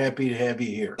 Hey, we're happy to have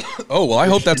you here. Oh, well, I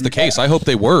hope that's the case. I hope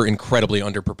they were incredibly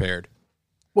underprepared.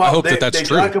 Well, I hope that's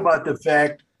true. They talk about the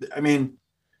fact,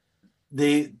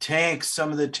 the tanks,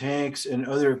 some of the tanks and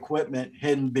other equipment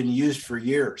hadn't been used for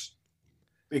years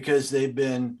because they've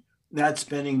been not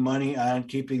spending money on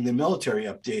keeping the military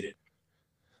updated.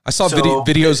 I saw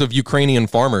videos of Ukrainian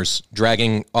farmers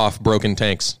dragging off broken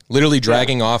tanks, literally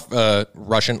dragging off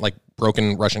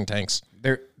broken Russian tanks.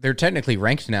 They're technically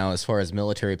ranked now as far as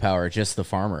military power, just the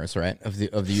farmers, right, of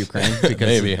the Ukraine, because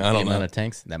maybe of I don't know. Amount of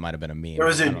tanks. That might have been a meme. There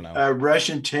was a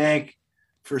Russian tank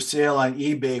for sale on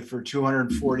eBay for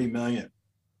 $240 million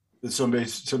that somebody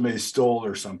stole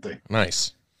or something.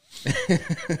 Nice.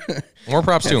 More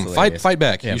props to him. Hilarious. Fight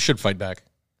back. Yeah. You should fight back.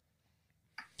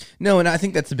 No, and I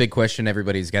think that's the big question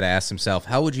everybody's got to ask themselves.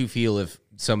 How would you feel if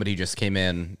somebody just came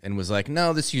in and was like,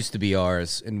 no, this used to be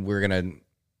ours, and we're gonna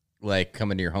like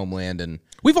come into your homeland. And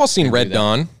We've all seen Red that.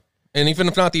 Dawn, and even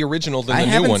if not the original, then I the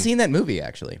new haven't one. seen that movie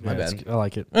actually. My Yeah, bad. I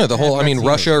like it. Yeah, the whole, I mean, seen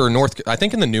Russia or North, I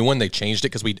think in the new one they changed it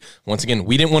because we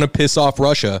didn't want to piss off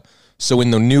Russia. So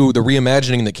in the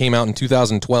reimagining that came out in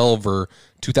 2012 or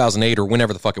 2008 or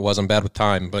whenever the fuck it was, I'm bad with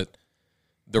time, but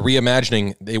the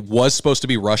reimagining, it was supposed to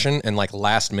be Russian, and like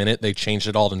last minute they changed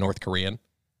it all to North Korean.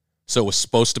 So it was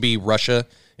supposed to be Russia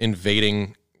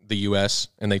invading the U.S.,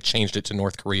 and they changed it to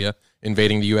North Korea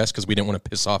invading the U.S. because we didn't want to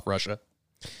piss off Russia.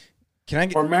 Can I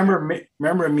get? Or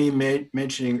remember me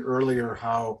mentioning earlier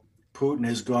how Putin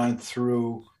has gone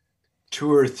through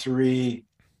 2 or 3.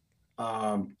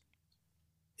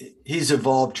 He's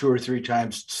evolved 2 or 3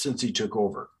 times since he took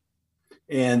over,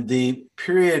 and the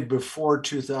period before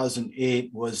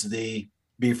 2008 was the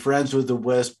be friends with the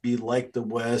West, be like the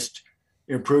West,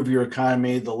 improve your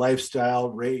economy, the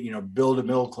lifestyle rate, build a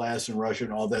middle class in Russia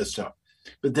and all that stuff.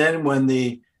 But then when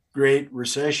the Great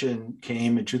Recession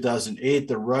came in 2008,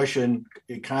 the Russian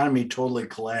economy totally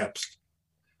collapsed.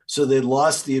 So they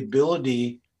lost the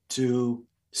ability to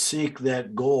seek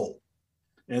that goal.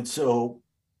 And so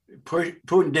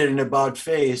Putin did an about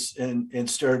face and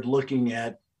started looking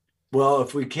at, well,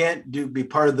 if we can't be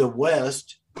part of the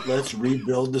West, let's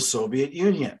rebuild the Soviet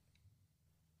Union.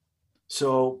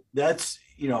 So that's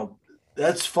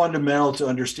fundamental to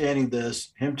understanding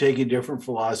this, him taking different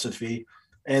philosophy,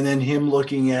 and then him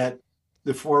looking at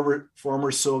the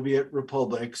former Soviet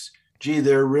republics. Gee,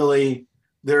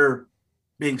 they're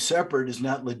being separate is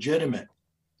not legitimate.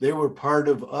 They were part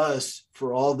of us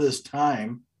for all this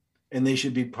time, and they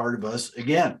should be part of us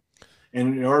again.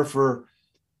 And in order for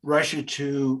Russia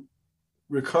to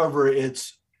recover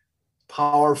its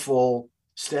powerful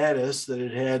status that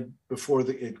it had before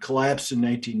it collapsed in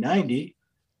 1990,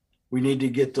 we need to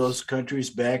get those countries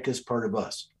back as part of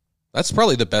us. That's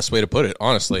probably the best way to put it,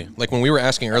 honestly. Like when we were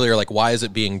asking earlier, like, why is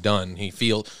it being done?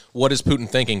 What is Putin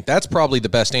thinking? That's probably the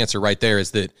best answer right there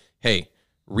is that, hey,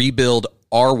 rebuild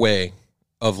our way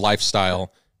of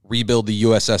lifestyle, rebuild the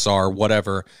USSR,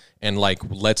 whatever, and like,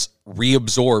 let's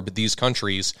reabsorb these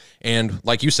countries. And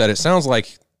like you said, it sounds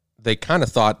like they kind of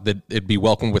thought that it'd be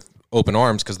welcomed with open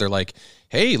arms because they're like,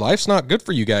 hey, life's not good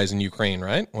for you guys in Ukraine,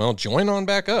 right? Well, join on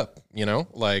back up,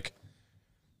 like,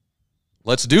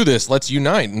 let's do this. Let's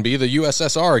unite and be the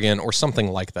USSR again or something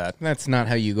like that. That's not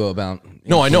how you go about.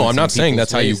 No, I know. I'm not saying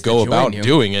that's how you go about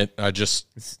doing it.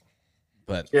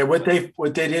 But yeah, what they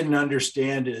didn't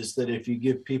understand is that if you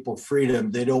give people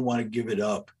freedom, they don't want to give it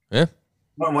up. Yeah.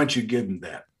 Once you give them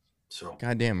that. So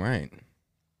goddamn right.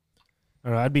 I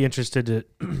don't know, I'd be interested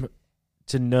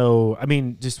to know. I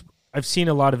mean, just I've seen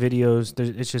a lot of videos.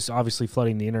 It's just obviously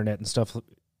flooding the internet and stuff.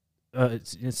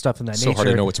 It's stuff in that nature. So hard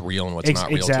to know what's real and what's not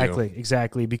real.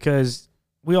 Exactly. Because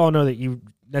we all know that you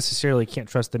necessarily can't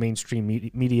trust the mainstream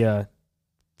media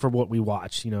for what we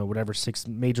watch. Whatever 6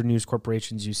 major news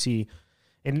corporations you see,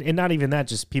 and not even that.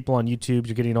 Just people on YouTube.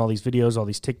 You're getting all these videos, all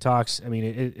these TikToks. I mean,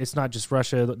 it's not just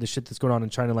Russia. The shit that's going on in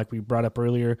China, like we brought up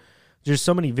earlier. There's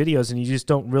so many videos, and you just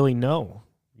don't really know.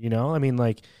 I mean,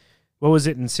 like, what was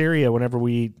it in Syria? Whenever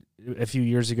a few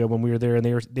years ago when we were there, and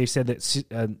they said that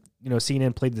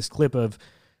CNN played this clip of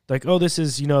like, oh, this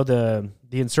is the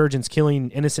insurgents killing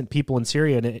innocent people in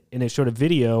Syria, and it showed a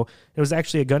video. It was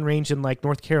actually a gun range in like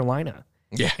North Carolina.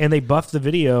 Yeah, and they buffed the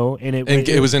video, and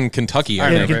it was in Kentucky.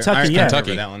 I remember Kentucky.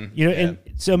 That one. And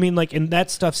so I mean, like, and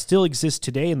that stuff still exists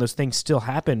today, and those things still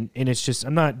happen. And it's just,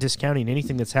 I'm not discounting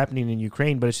anything that's happening in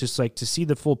Ukraine, but it's just like to see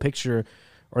the full picture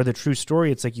or the true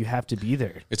story. It's like you have to be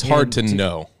there. It's hard to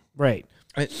know, right?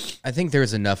 I think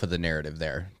there's enough of the narrative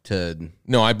there to.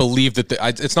 No, I believe that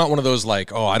it's not one of those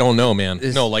like, oh, I don't know, man.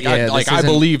 I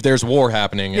believe there's war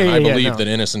happening, and I believe that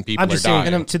innocent people are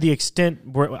dying. And to the extent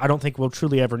where I don't think we'll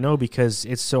truly ever know, because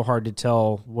it's so hard to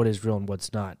tell what is real and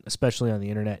what's not, especially on the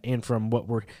internet and from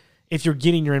if you're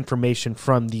getting your information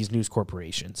from these news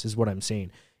corporations, is what I'm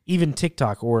saying. Even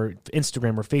TikTok or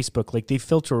Instagram or Facebook, like they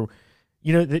filter.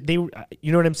 You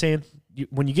know what I'm saying?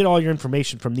 When you get all your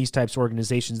information from these types of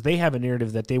organizations, they have a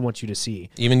narrative that they want you to see.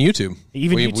 Even YouTube.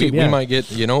 We might get,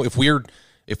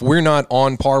 if we're not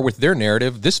on par with their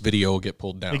narrative, this video will get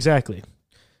pulled down. Exactly.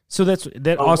 So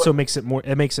that also makes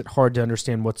it hard to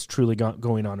understand what's truly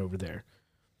going on over there.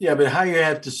 Yeah, but how you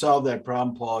have to solve that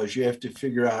problem, Paul, is you have to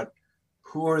figure out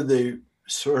who are the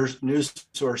news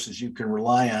sources you can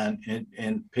rely on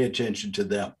and pay attention to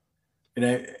them.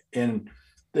 And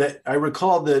I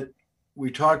recall that we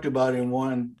talked about in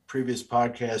one previous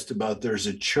podcast about there's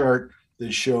a chart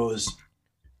that shows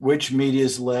which media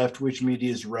is left, which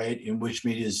media is right, and which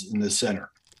media is in the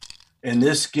center. And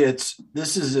this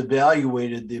is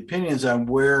evaluated, the opinions on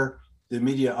where the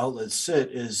media outlets sit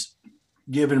is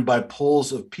given by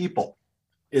polls of people.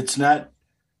 It's not,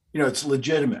 it's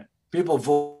legitimate. People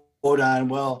vote on,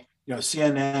 well,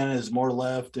 CNN is more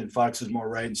left and Fox is more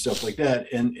right and stuff like that.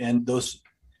 And those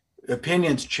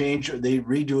opinions change. They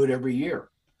redo it every year.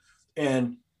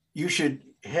 And you should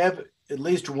have at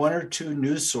least one or two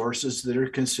news sources that are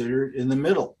considered in the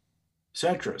middle,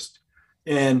 centrist.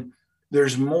 And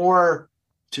there's more,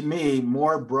 to me,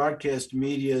 more broadcast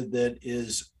media that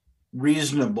is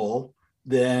reasonable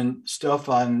than stuff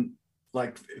on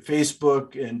like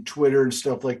Facebook and Twitter and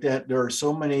stuff like that. There are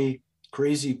so many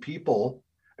crazy people.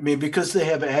 I mean, because they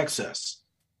have access.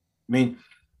 I mean,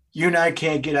 you and I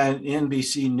can't get on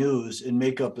NBC News and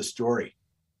make up a story,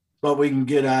 but we can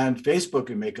get on Facebook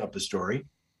and make up a story.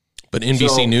 But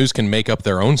NBC News can make up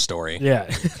their own story.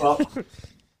 Yeah. Well,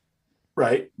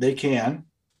 right, they can.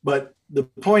 But the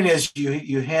point is,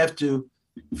 you have to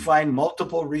find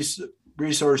multiple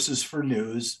resources for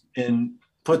news and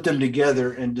put them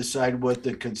together and decide what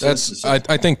the consensus is.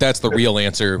 I think that's the real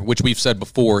answer, which we've said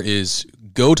before, is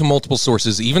go to multiple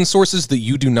sources, even sources that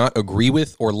you do not agree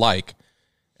with or like,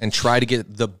 and try to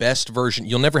get the best version.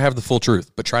 You'll never have the full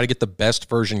truth, but try to get the best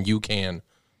version you can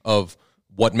of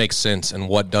what makes sense and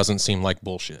what doesn't seem like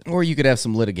bullshit. Or you could have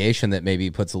some litigation that maybe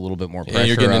puts a little bit more pressure. Yeah,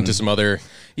 you're getting into some other.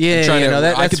 Yeah,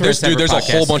 there's a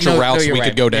whole bunch of routes we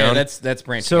could go down. Yeah, that's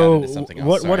branching out into something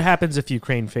else. What happens if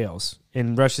Ukraine fails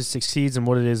and Russia succeeds in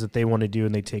what it is that they want to do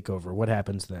and they take over? What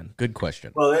happens then? Good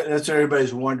question. Well, that's what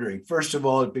everybody's wondering. First of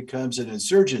all, it becomes an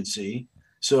insurgency.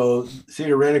 So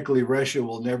theoretically, Russia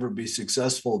will never be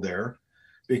successful there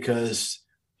because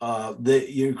the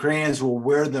Ukrainians will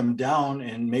wear them down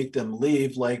and make them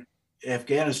leave like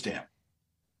Afghanistan.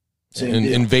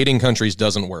 Invading countries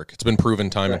doesn't work. It's been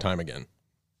proven time and time again.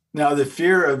 Now, the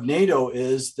fear of NATO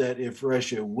is that if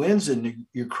Russia wins in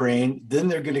Ukraine, then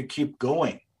they're going to keep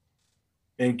going.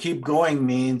 And keep going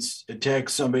means attack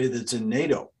somebody that's in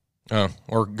NATO.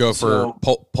 Or go for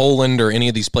Poland or any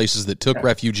of these places that took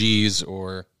refugees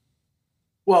or...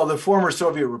 Well, the former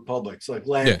Soviet republics like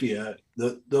Latvia,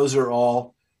 those are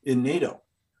all in NATO.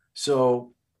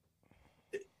 So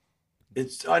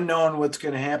it's unknown what's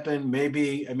going to happen.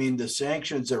 Maybe, the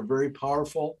sanctions are very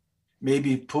powerful.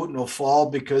 Maybe Putin will fall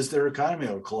because their economy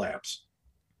will collapse.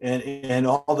 And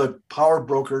all the power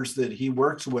brokers that he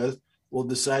works with will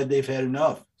decide they've had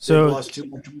enough. So they've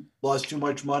lost too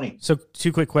much money. So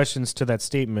two quick questions to that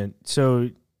statement. So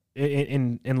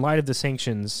in light of the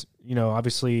sanctions,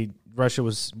 obviously Russia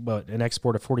was an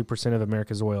export of 40% of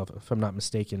America's oil, if I'm not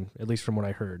mistaken, at least from what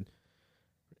I heard.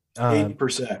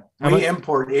 8%. We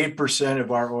import 8%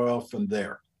 of our oil from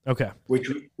there. Okay.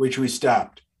 Which we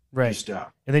stopped. Right.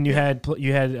 Stopped. And then you had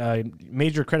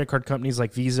major credit card companies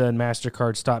like Visa and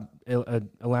MasterCard stop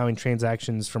allowing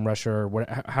transactions from Russia or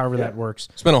however that works.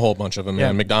 It's been a whole bunch of them,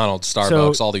 man. McDonald's,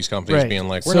 Starbucks, all these companies being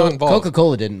like, we're not involved.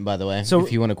 Coca-Cola didn't, by the way,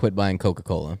 if you want to quit buying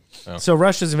Coca-Cola. Oh. So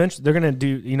Russia's eventually, they're going to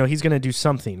do, he's going to do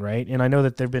something, right? And I know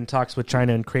that there have been talks with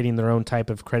China and creating their own type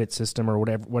of credit system or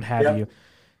whatever, what have you.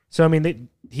 So,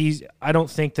 I don't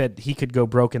think that he could go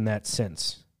broke in that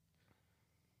sense.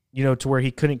 To where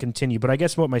he couldn't continue. But I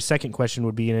guess what my second question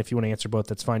would be, and if you want to answer both,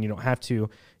 that's fine. You don't have to. You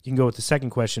can go with the second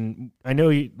question. I know,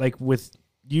 with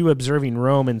you observing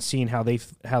Rome and seeing how they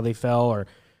fell, or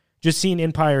just seeing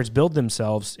empires build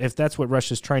themselves, if that's what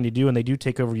Russia's trying to do and they do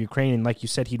take over Ukraine, and like you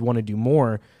said, he'd want to do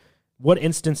more, what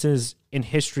instances in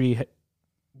history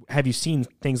have you seen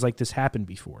things like this happen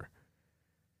before?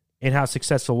 And how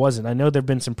successful was it? I know there have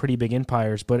been some pretty big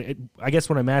empires, but I guess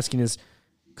what I'm asking is,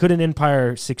 could an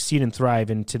empire succeed and thrive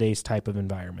in today's type of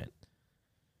environment?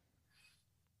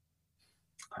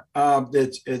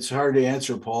 It's hard to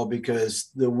answer, Paul, because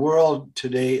the world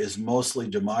today is mostly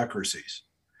democracies.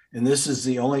 And this is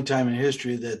the only time in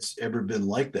history that's ever been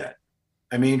like that.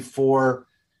 From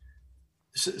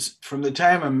the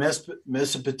time of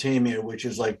Mesopotamia, which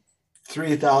is like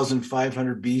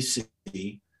 3,500 BC,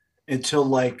 until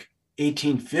like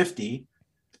 1850,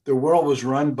 the world was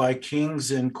run by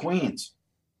kings and queens.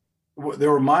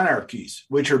 There were monarchies,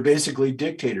 which are basically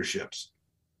dictatorships.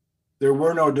 There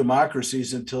were no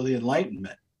democracies until the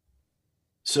Enlightenment.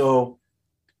 So,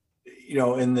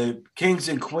 and the kings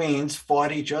and queens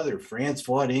fought each other. France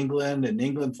fought England, and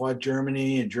England fought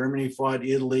Germany, and Germany fought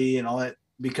Italy, and all that,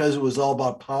 because it was all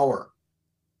about power,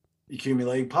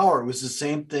 accumulating power. It was the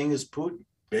same thing as Putin,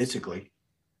 basically.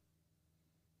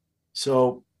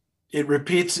 So it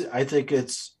repeats. I think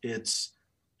it's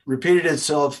repeated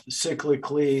itself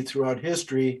cyclically throughout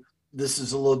history. This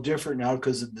is a little different now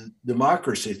because of the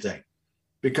democracy thing,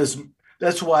 because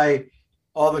that's why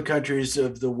all the countries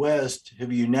of the West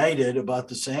have united about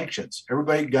the sanctions.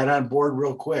 Everybody got on board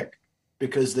real quick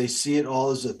because they see it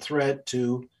all as a threat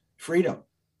to freedom.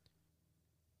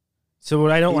 So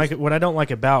what I don't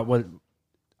like about what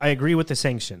I agree with the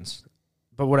sanctions,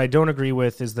 but what I don't agree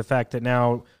with is the fact that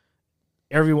now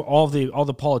all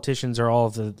the politicians or all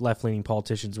of the left leaning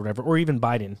politicians, or whatever, or even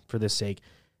Biden for this sake,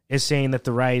 is saying that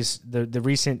the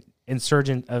recent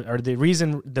insurgent or the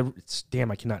reason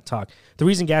I cannot talk. The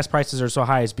reason gas prices are so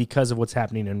high is because of what's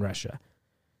happening in Russia,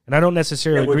 and I don't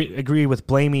necessarily agree with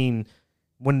blaming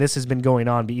when this has been going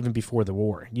on, even before the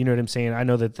war. You know what I'm saying? I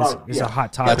know that this is a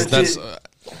hot topic. That's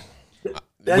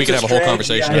we could have a whole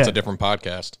conversation. Yeah. That's a different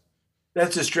podcast.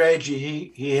 That's a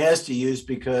strategy he has to use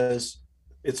because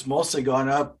it's mostly gone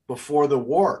up before the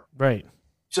war. Right.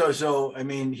 So I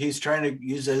mean, he's trying to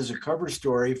use it as a cover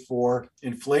story for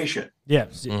inflation. Yeah,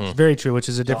 it's very true, which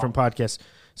is a different podcast.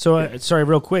 So, sorry,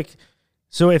 real quick.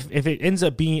 So if it ends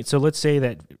up being, so let's say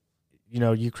that,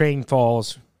 Ukraine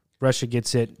falls, Russia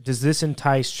gets it. Does this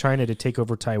entice China to take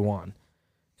over Taiwan?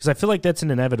 Because I feel like that's an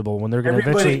inevitable when they're going to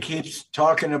eventually. Everybody keeps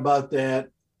talking about that.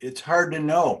 It's hard to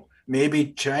know.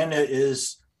 Maybe China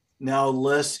is now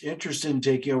less interested in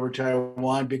taking over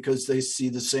Taiwan because they see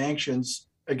the sanctions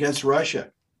against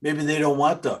Russia. Maybe they don't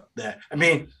want that. I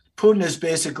mean, Putin is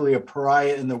basically a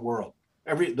pariah in the world.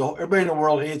 Everybody in the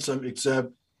world hates him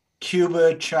except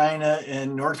Cuba, China,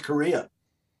 and North Korea.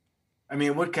 I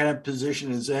mean, what kind of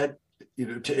position is that,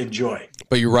 to enjoy?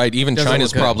 But you're right. Even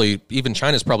China's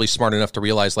probably smart enough to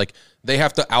realize like they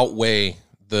have to outweigh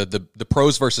the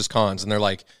pros versus cons, and they're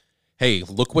like, hey,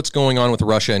 look what's going on with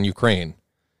Russia and Ukraine,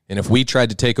 and if we tried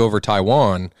to take over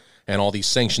Taiwan and all these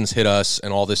sanctions hit us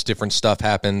and all this different stuff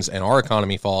happens and our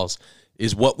economy falls,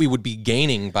 is what we would be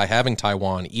gaining by having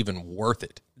Taiwan even worth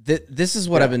it? This is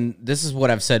what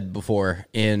I've said before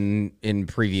in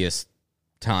previous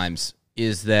times,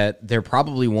 is that there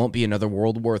probably won't be another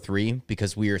World War III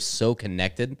because we are so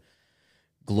connected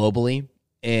globally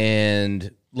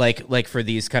and like for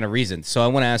these kind of reasons. So I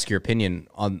want to ask your opinion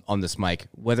on this, Mike,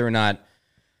 whether or not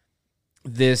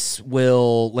this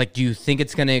will, do you think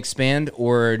it's going to expand,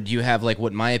 or do you have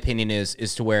what my opinion is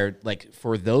to where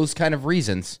for those kind of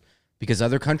reasons, because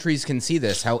other countries can see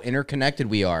this, how interconnected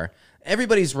we are,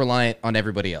 everybody's reliant on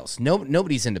everybody else.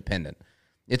 Nobody's independent.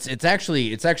 It's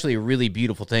actually a really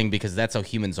beautiful thing because that's how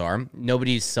humans are.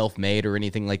 Nobody's self-made or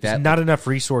anything like that. There's not enough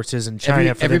resources in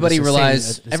China. Everybody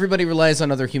relies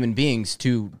on other human beings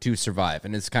to survive,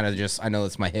 and it's kind of just, I know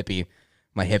it's my hippie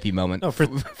moment. No,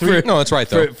 no, that's right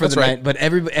though. For the night, but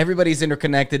everybody's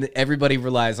interconnected. Everybody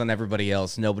relies on everybody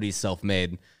else. Nobody's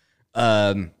self-made.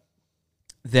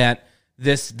 That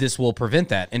this will prevent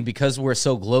that, and because we're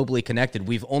so globally connected,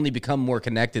 we've only become more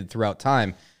connected throughout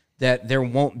time. That there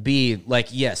won't be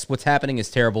yes, what's happening is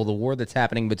terrible. The war that's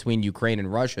happening between Ukraine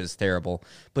and Russia is terrible,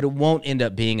 but it won't end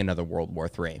up being another World War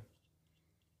III.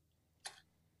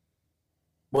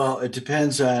 Well, it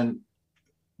depends on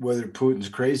whether Putin's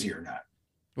crazy or not.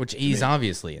 Which he's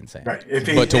obviously insane. Right.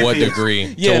 But to what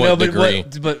degree?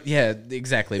 But yeah,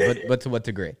 exactly. But to what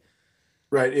degree?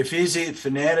 Right. If he's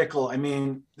fanatical, I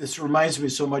mean, this reminds me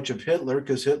so much of Hitler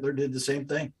because Hitler did the same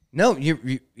thing. No,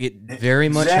 it very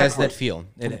much has that feel.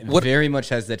 It very much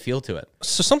has that feel to it.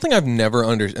 So something I've never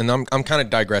understood, and I'm kind of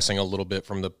digressing a little bit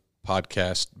from the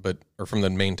podcast, or from the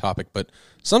main topic, but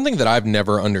something that I've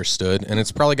never understood, and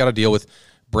it's probably got to deal with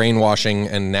brainwashing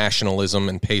and nationalism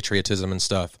and patriotism and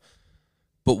stuff.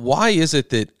 But why is it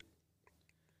that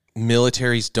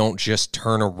militaries don't just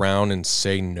turn around and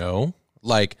say no?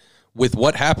 With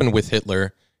what happened with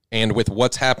Hitler and with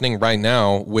what's happening right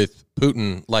now with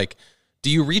Putin, do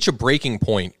you reach a breaking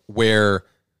point where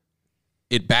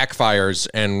it backfires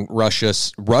and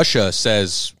Russia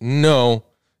says, no,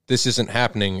 this isn't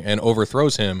happening, and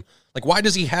overthrows him? Why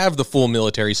does he have the full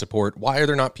military support? Why are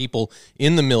there not people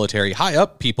in the military, high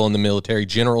up people in the military,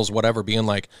 generals, whatever, being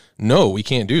no, we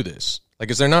can't do this?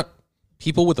 Is there not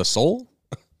people with a soul?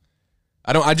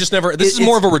 This is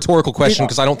more of a rhetorical question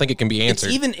because I don't think it can be answered.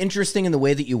 It's even interesting in the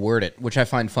way that you word it, which I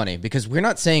find funny, because we're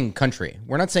not saying country.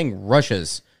 We're not saying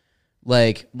Russia's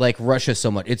like Russia so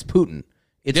much. It's Putin.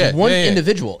 It's one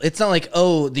individual. It's not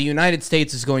the United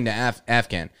States is going to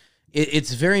Afghan.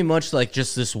 It's very much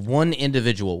just this one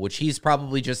individual, which he's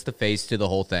probably just the face to the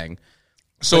whole thing.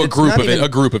 So a group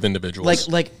of individuals.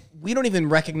 We don't even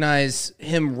recognize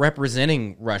him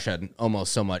representing Russia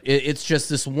almost so much. It's just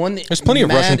this one. There's plenty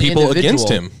of Russian people against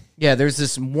him. Yeah, there's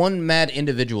this one mad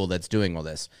individual that's doing all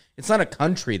this. It's not a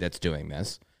country that's doing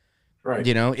this. Right.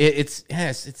 It's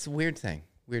a weird thing.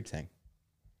 Weird thing.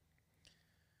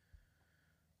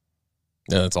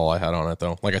 Yeah, that's all I had on it,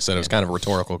 though. Like I said, it was kind of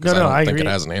rhetorical because No, I don't think agree.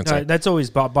 it has an answer. No, that's always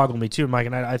boggled me too, Mike.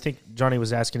 And I think Johnny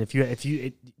was asking if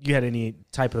you had any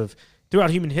type of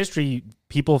throughout human history,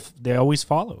 people they always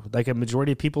follow. Like a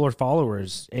majority of people are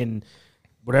followers, and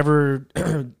whatever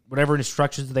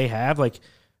instructions they have, like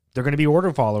they're going to be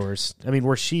order followers. I mean,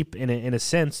 we're sheep in a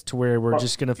sense to where we're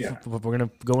just going to we're going to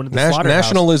go into the slaughterhouse.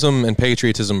 Nationalism and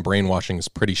patriotism brainwashing is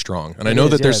pretty strong, and I know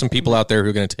that there's some people out there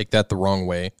who are going to take that the wrong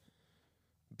way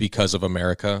because of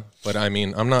America. But I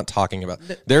mean, I'm not talking about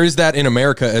there is that in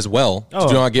America as well.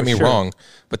 Do not get me wrong,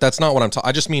 but that's not what I'm talking.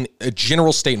 I just mean a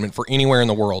general statement for anywhere in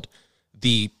the world.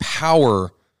 The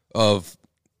power of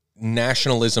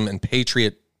nationalism and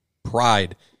patriot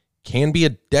pride can be a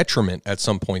detriment at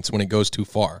some points when it goes too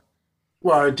far.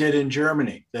 Well, it did in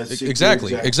Germany. That's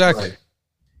exactly. Right.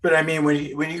 But I mean,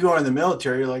 when you go in the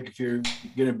military, like if you're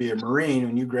going to be a Marine,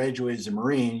 when you graduate as a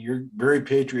Marine, you're very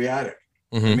patriotic.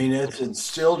 Mm-hmm. I mean, it's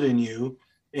instilled in you,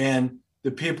 and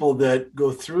the people that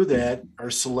go through that are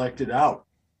selected out.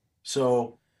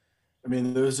 So, I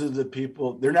mean, those are the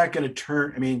people. They're not going to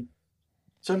turn. I mean,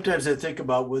 sometimes I think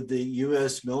about would the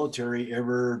U.S. military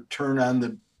ever turn on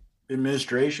the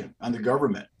administration, on the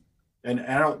government? And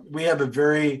we have a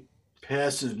very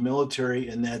passive military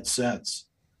in that sense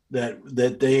that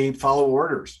they follow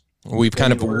orders. We've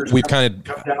kind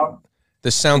of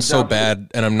this sounds so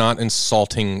bad, and I'm not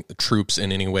insulting the troops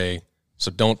in any way, so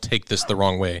don't take this the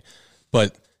wrong way.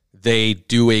 But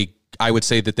I would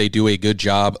say that they do a good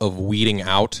job of weeding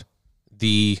out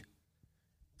the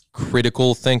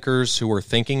critical thinkers who are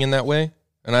thinking in that way.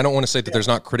 And I don't want to say that there's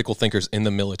not critical thinkers in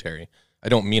the military. I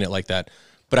don't mean it like that.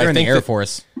 But they're I think in the Air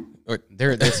Force.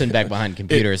 They're sitting back behind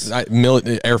computers.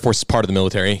 Air Force is part of the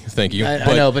military. Thank you.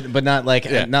 I know, but not like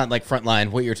not like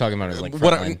frontline. What you're talking about is like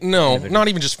frontline. Not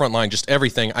even just frontline, just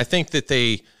everything. I think that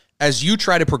as you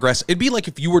try to progress, it'd be like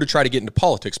if you were to try to get into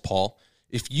politics, Paul.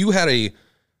 If you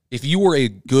were a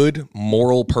good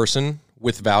moral person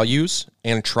with values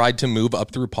and tried to move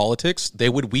up through politics, they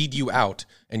would weed you out,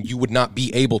 and you would not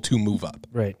be able to move up.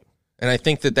 Right. And I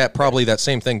think that probably that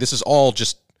same thing. This is all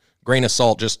just grain of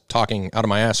salt, just talking out of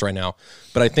my ass right now.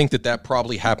 But I think that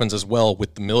probably happens as well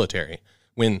with the military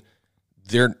when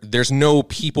there's no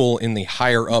people in the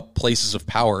higher up places of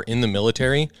power in the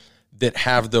military that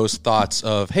have those thoughts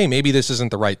of, hey, maybe this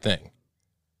isn't the right thing.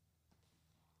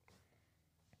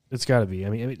 It's got to be. I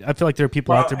mean, I feel like there are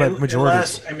people out there, but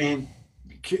majority. I mean,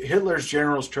 Hitler's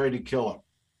generals tried to kill him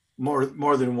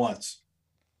more than once.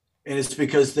 And it's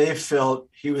because they felt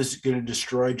he was going to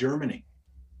destroy Germany.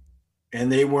 And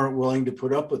they weren't willing to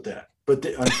put up with that. But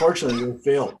unfortunately, they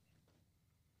failed.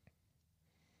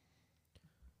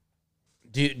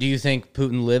 Do you think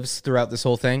Putin lives throughout this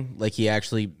whole thing? Like he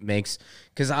actually makes...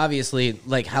 Because obviously,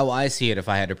 like how I see it, if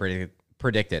I had to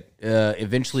predict it,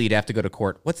 eventually you'd have to go to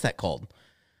court. What's that called?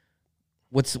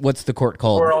 What's the court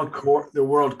called? The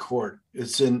World Court.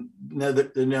 It's in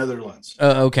the Netherlands.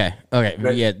 Okay.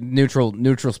 Right. Yeah,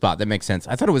 neutral spot. That makes sense.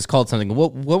 I thought it was called something.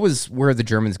 What was where the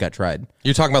Germans got tried?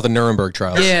 You're talking about the Nuremberg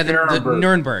trials. Yeah, the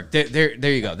Nuremberg. There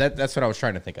you go. That's what I was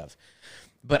trying to think of.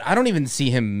 But I don't even see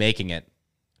him making it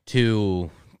to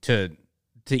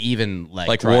even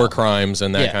like war crimes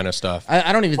and that kind of stuff.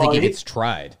 I don't even think he gets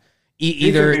tried.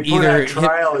 Either on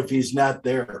trial if he's not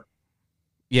there.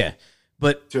 Yeah,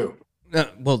 but too.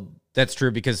 Well, that's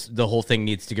true because the whole thing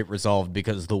needs to get resolved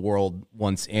because the world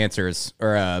wants answers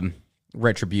or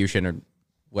retribution or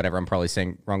whatever. I'm probably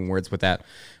saying wrong words with that.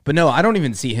 But no, I don't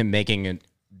even see him making it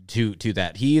to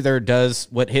that. He either does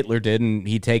what Hitler did and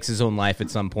he takes his own life at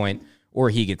some point or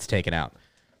he gets taken out.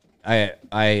 I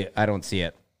don't see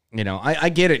it. You know, I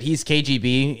get it. He's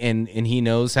KGB and he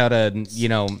knows how to,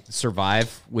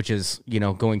 survive, which is,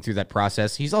 going through that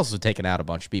process. He's also taken out a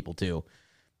bunch of people too.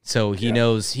 So he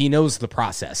knows the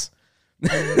process.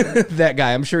 That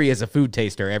guy, I'm sure he has a food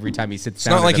taster every time he sits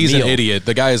down. It's not like he's an idiot.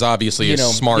 The guy is obviously a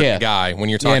smart guy. When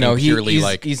you're talking purely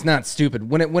he's not stupid.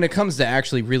 When it comes to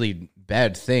actually really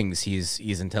bad things, he's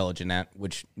intelligent at,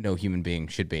 which no human being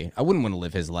should be. I wouldn't want to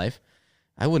live his life.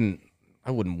 I wouldn't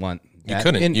want that. You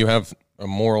couldn't. You have a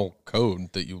moral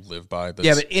code that you live by.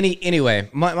 Yeah, but anyway,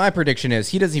 my prediction is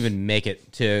he doesn't even make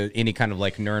it to any kind of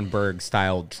like Nuremberg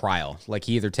style trial. Like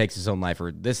he either takes his own life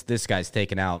or this guy's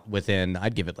taken out within,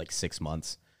 I'd give it like 6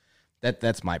 months.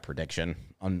 That's my prediction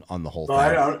on the whole thing.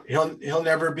 I don't. He'll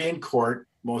never be in court,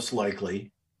 most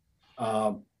likely.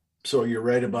 So you're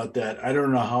right about that. I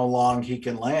don't know how long he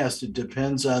can last. It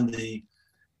depends on the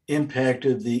impact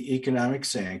of the economic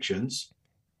sanctions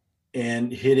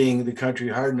and hitting the country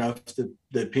hard enough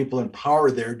that people in power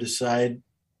there decide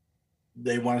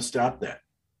they want to stop that.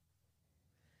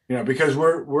 Because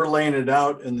we're laying it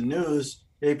out in the news.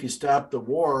 Hey, if you stop the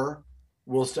war,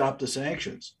 we'll stop the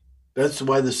sanctions. That's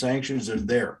why the sanctions are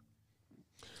there,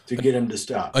 to get him to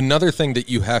stop. Another thing that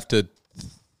you have to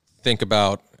think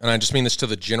about, and I just mean this to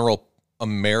the general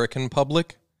American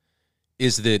public,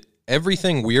 is that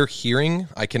everything we're hearing,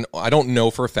 I don't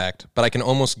know for a fact, but I can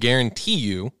almost guarantee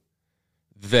you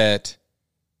that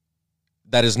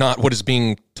is not what is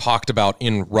being talked about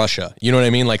in Russia. You know what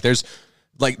I mean? Like there's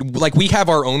like we have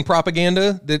our own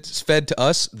propaganda that's fed to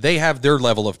us. They have their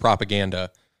level of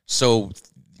propaganda. So,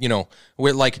 you know,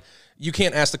 we're like, you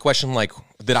can't ask the question like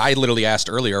that I literally asked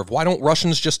earlier of why don't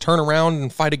Russians just turn around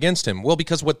and fight against him? Well,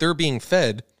 because what they're being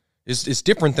fed is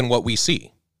different than what we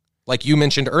see. Like you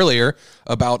mentioned earlier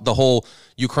about the whole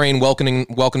Ukraine welcoming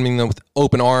them with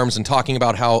open arms and talking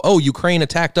about how, oh, Ukraine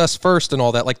attacked us first and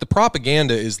all that. Like the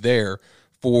propaganda is there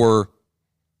for,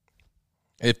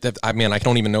 I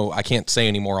don't even know. I can't say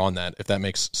any more on that, if that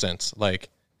makes sense. Like,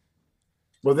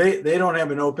 well, they don't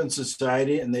have an open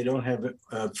society and they don't have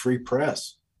a free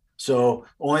press. So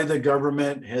only the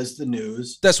government has the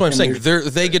news. That's what I'm saying.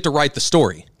 They get to write the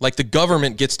story. Like the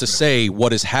government gets to say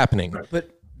what is happening.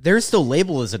 But they're still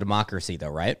labeled as a democracy, though,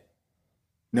 right?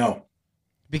 No.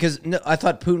 Because I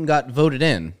thought Putin got voted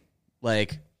in,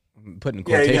 like putting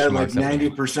quotation he got marks. Like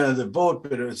 90% of the vote,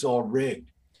 but it's all rigged.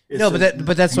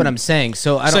 But that's what I'm saying.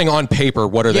 So I'm saying on paper,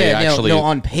 what are they actually? No,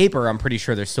 on paper, I'm pretty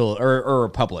sure they're still or a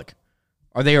republic.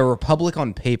 Are they a republic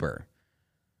on paper?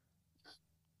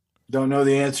 Don't know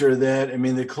the answer to that. I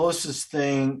mean, the closest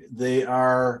thing they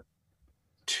are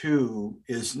to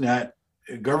is not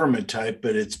a government type,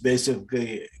 but it's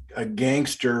basically a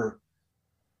gangster.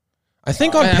 I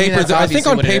think on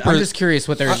paper. I'm just curious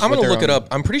what they're. I'm going to look it up.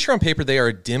 I'm pretty sure on paper they are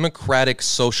a democratic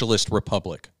socialist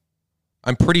republic.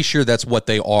 I'm pretty sure that's what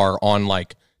they are on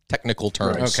like technical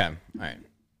terms. Right. Okay, all right.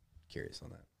 Curious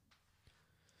on that.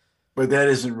 But that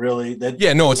isn't really that.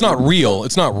 Yeah, no, it's not real.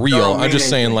 It's not real. I'm just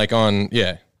saying, like on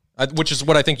which is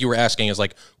what I think you were asking is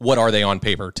like, what are they on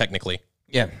paper technically?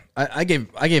 Yeah, I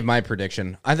gave my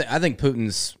prediction. I think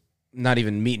Putin's not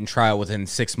even meeting trial within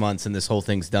 6 months, and this whole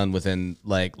thing's done within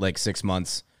like 6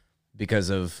 months because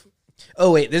of.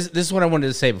 Oh wait, this is what I wanted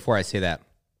to say before I say that.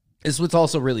 This is what's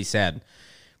also really sad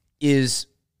is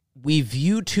we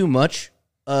view too much,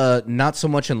 not so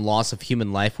much in loss of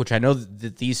human life, which I know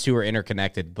that these two are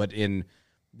interconnected, but in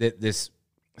this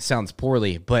sounds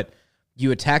poorly, but you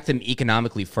attack them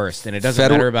economically first, and it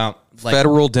doesn't matter about like,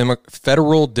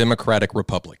 federal democratic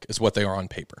republic is what they are on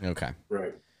paper. Okay,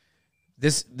 right.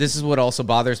 This is what also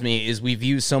bothers me is we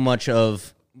view so much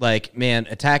of like, man,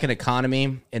 attack an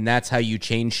economy, and that's how you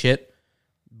change shit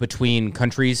between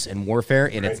countries and warfare,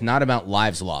 and it's not about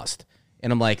lives lost.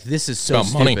 And I'm like, this is so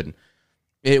stupid.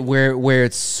 Where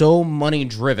it's so money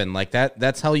driven, like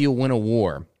that's how you win a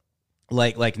war.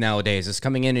 Like nowadays, it's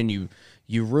coming in and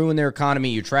you ruin their economy,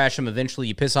 you trash them, eventually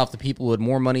you piss off the people who had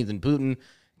more money than Putin,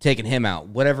 taking him out.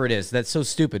 Whatever it is, that's so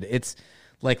stupid. It's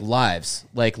like lives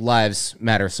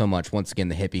matter so much. Once again,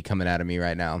 the hippie coming out of me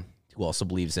right now, who also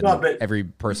believes in every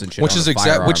person should. Which is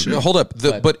exactly. Hold up,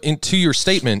 but into your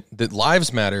statement that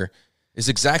lives matter is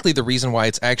exactly the reason why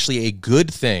it's actually a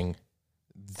good thing.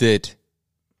 That,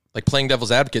 like playing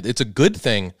devil's advocate, it's a good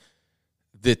thing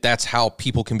that that's how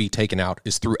people can be taken out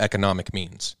is through economic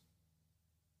means.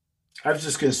 I was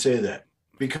just going to say that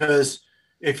because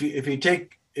if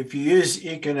you use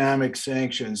economic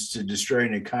sanctions to destroy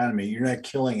an economy, you're not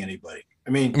killing anybody.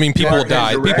 I mean, people will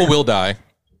die. People will die.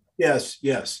 Yes,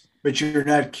 but you're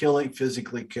not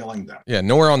physically killing them. Yeah,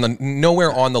 nowhere on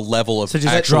the level of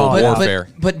actual warfare.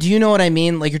 But do you know what I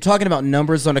mean? Like you're talking about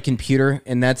numbers on a computer,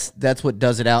 and that's what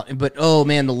does it out. But oh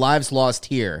man, the lives lost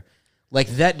here, like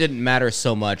that didn't matter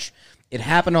so much. It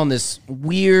happened on this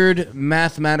weird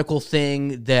mathematical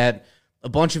thing that a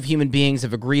bunch of human beings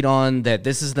have agreed on. That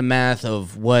this is the math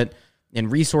of what. And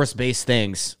resource-based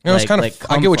things. You know, it's kind of.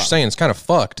 I get what you're saying. It's kind of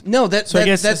fucked. No, that's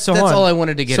all I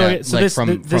wanted to get at.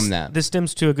 From that, this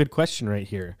stems to a good question right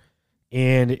here.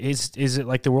 And is it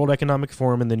like the World Economic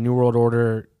Forum and the New World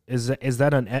Order? Is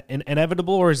that an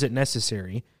inevitable or is it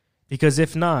necessary? Because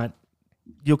if not,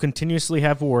 you'll continuously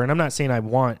have war. And I'm not saying I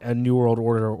want a New World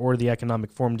Order or the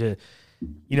Economic Forum to,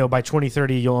 by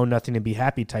 2030 you'll own nothing and be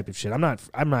happy type of shit. I'm not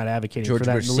advocating George for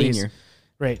that. Bush Senior.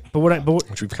 Right,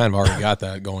 which we've kind of already got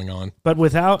that going on. But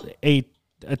without a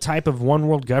type of one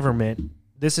world government,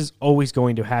 this is always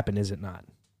going to happen, is it not?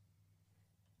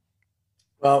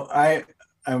 Well,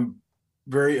 I'm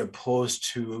very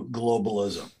opposed to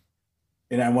globalism,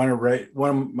 and I want to write one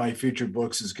of my future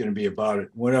books is going to be about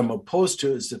it. What I'm opposed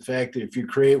to is the fact that if you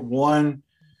create one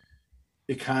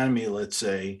economy, let's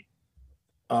say,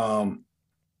 that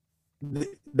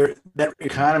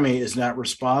economy is not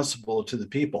responsible to the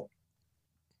people.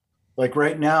 Like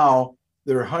right now,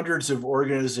 there are hundreds of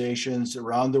organizations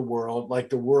around the world, like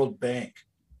the World Bank.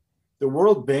 The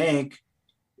World Bank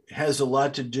has a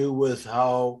lot to do with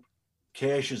how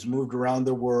cash is moved around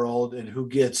the world and who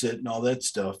gets it and all that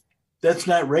stuff. That's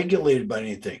not regulated by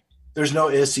anything. There's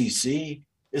no SEC.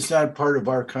 It's not part of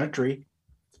our country.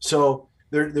 So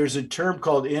there's a term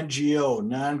called NGO,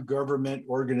 non-government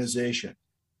organization.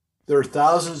 There are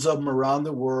thousands of them around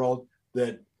the world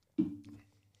that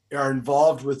are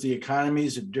involved with the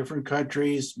economies of different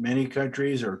countries. Many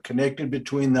countries are connected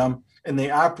between them, and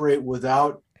they operate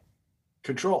without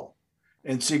control.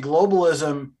 And see,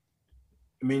 globalism,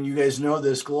 I mean, you guys know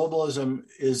this, globalism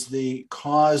is the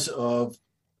cause of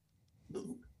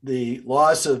the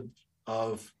loss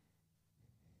of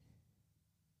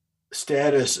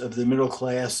status of the middle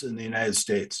class in the United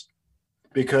States.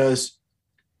 Because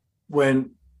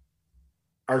when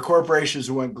our corporations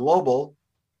went global,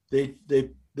 they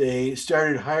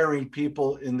started hiring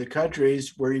people in the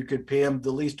countries where you could pay them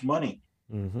the least money.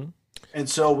 Mm-hmm. And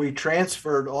so we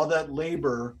transferred all that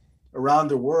labor around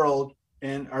the world,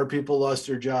 and our people lost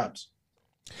their jobs.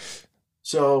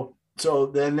 So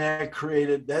then that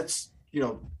created, that's,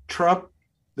 Trump,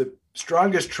 the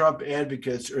strongest Trump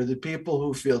advocates are the people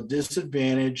who feel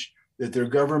disadvantaged, that their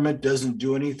government doesn't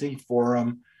do anything for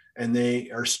them, and they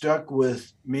are stuck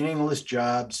with meaningless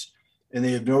jobs, and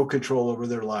they have no control over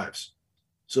their lives.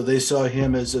 So they saw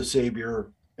him as a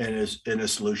savior and a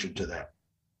solution to that.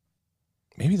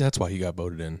 Maybe that's why he got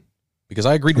voted in, because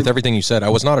I agreed with everything you said. I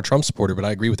was not a Trump supporter, but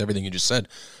I agree with everything you just said.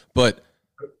 But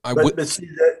see,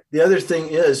 the other thing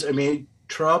is, I mean,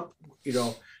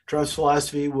 Trump's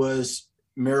philosophy was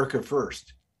America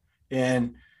first.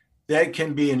 And that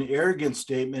can be an arrogant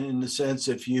statement in the sense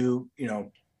if you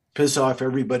piss off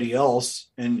everybody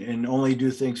else and only do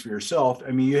things for yourself.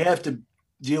 I mean, you have to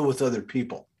deal with other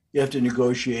people. You have to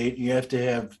negotiate. You have to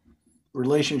have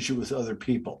relationship with other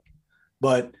people.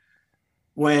 But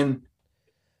when,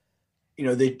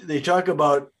 they talk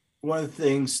about one of the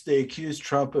things, they accuse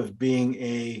Trump of being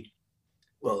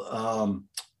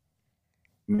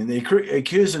they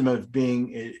accuse him of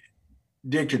being a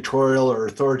dictatorial or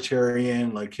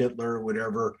authoritarian like Hitler or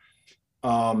whatever.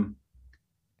 The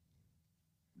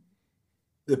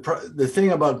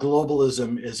thing about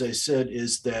globalism, as I said,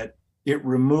 is that it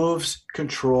removes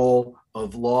control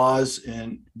of laws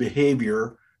and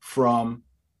behavior from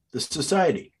the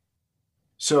society.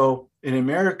 So in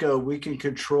America, we can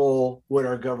control what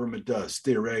our government does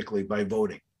theoretically by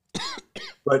voting.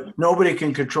 But nobody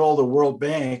can control the World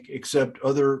Bank except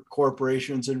other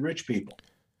corporations and rich people.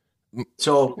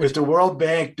 So if the World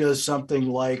Bank does something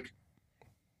like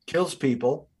kills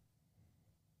people,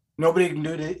 nobody can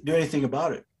do anything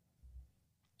about it.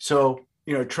 So,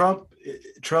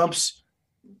 Trump's,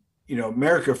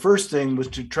 America First thing was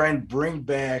to try and bring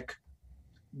back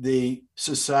the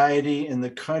society and the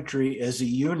country as a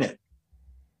unit.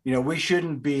 We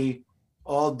shouldn't be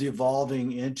all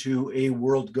devolving into a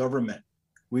world government.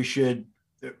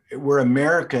 We're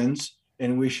Americans,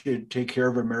 and we should take care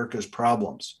of America's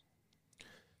problems.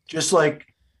 Just like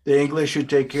the English should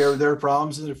take care of their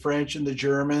problems, and the French and the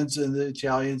Germans and the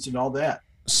Italians and all that.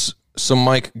 So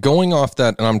Mike, going off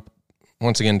that, and I'm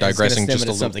once again digressing just a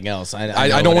little. Something else.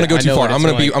 I don't want to go too far. I'm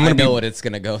going to know what it's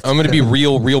going to go. I'm going to be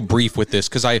real brief with this,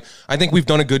 because I think we've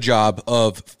done a good job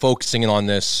of focusing on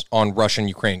this on Russia and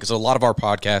Ukraine, because a lot of our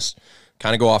podcasts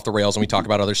kind of go off the rails and we talk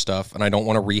about other stuff, and I don't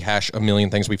want to rehash a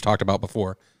million things we've talked about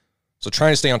before. So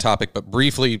trying to stay on topic, but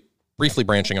briefly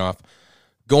branching off.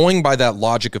 Going by that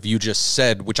logic of you just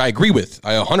said, which I agree with,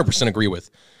 I 100% agree with,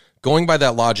 going by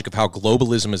that logic of how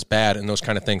globalism is bad and those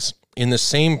kind of things, in the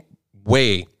same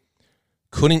way,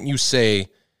 couldn't you say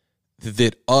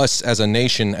that us as a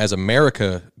nation, as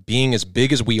America, being as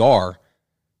big as we are,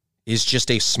 is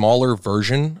just a smaller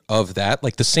version of that?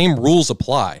 Like, the same rules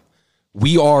apply.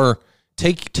 We are,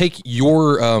 take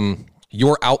your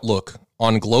outlook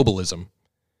on globalism,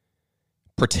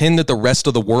 pretend that the rest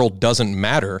of the world doesn't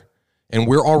matter, and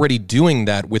we're already doing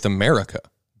that with America.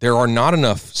 There are not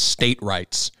enough state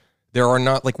rights. There are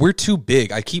not, we're too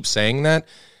big. I keep saying that,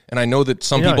 and I know that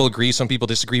some people agree, some people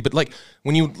disagree, but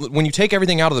when you take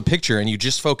everything out of the picture and you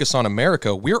just focus on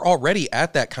America, we're already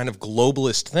at that kind of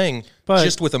globalist thing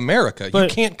just with America. You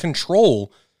can't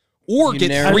control or get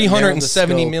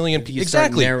 370 million people.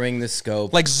 Exactly. Narrowing the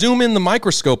scope. Zoom in the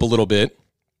microscope a little bit.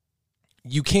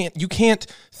 You can't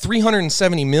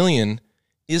 370 million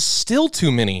is still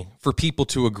too many for people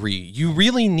to agree. You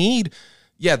really need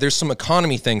yeah, there's some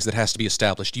economy things that has to be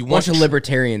established. You Bunch want of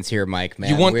libertarians here, Mike.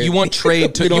 Man, you want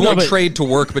trade to trade to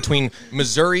work between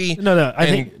Missouri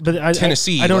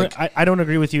Tennessee. I don't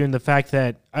agree with you in the fact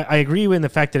that I agree in the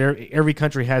fact that every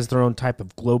country has their own type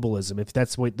of globalism, if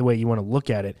that's the way you want to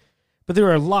look at it. But there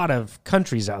are a lot of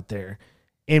countries out there.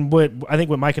 And what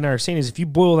Mike and I are saying is, if you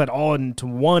boil that all into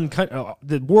one,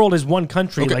 the world is one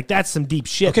country. Okay. Like, that's some deep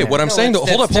shit. Okay, man. what I'm saying though,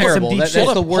 hold up, terrible. That's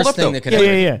the worst thing that could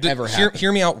ever happen.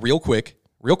 Hear me out real quick.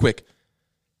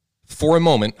 For a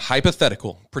moment,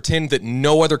 hypothetical. Pretend that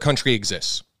no other country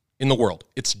exists in the world.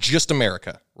 It's just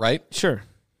America, right? Sure.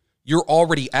 You're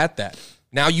already at that.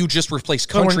 Now you just replace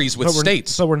countries with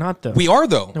states. But we're not, though. We are,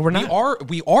 though. No, we're not.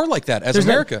 We are like that as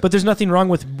America. But there's nothing wrong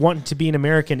with wanting to be an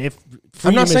American if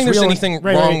I'm not saying there's real, anything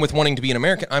wrong with wanting to be an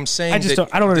American. I'm saying I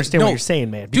don't understand what you're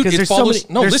saying, man. Because dude, there's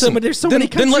so many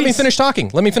countries. Then let me finish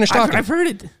talking. I've heard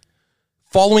it.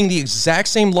 Following the exact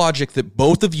same logic that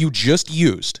both of you just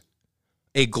used,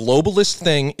 a globalist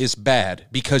thing is bad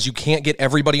because you can't get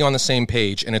everybody on the same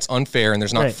page and it's unfair and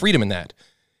there's not freedom in that.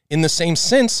 In the same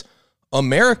sense,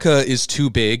 America is too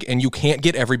big and you can't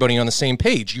get everybody on the same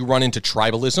page. You run into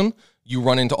tribalism. You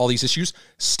run into all these issues.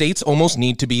 States almost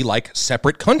need to be like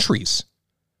separate countries.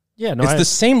 Yeah, no, it's the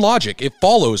same logic. It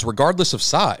follows regardless of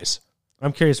size.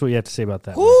 I'm curious what you have to say about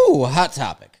that. Ooh, hot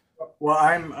topic. Well,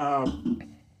 I'm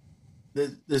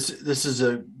this is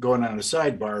going on a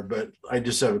sidebar, but I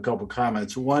just have a couple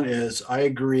comments. One is I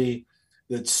agree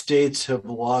that states have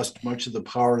lost much of the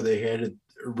power they had at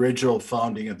the original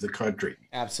founding of the country.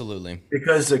 Absolutely.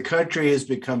 Because the country has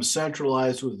become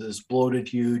centralized with this bloated,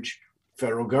 huge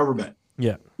federal government.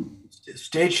 Yeah.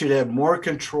 States should have more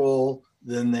control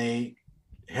than they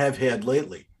have had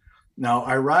lately. Now,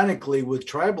 ironically, with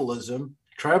tribalism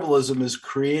is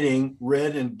creating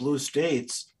red and blue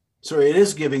states. So it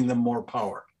is giving them more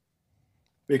power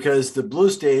because the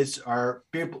blue states are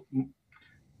people,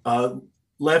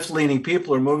 left-leaning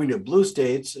people are moving to blue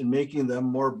states and making them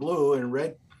more blue, and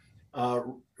red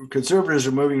conservatives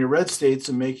are moving to red states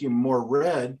and making them more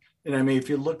red. And I mean, if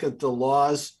you look at the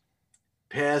laws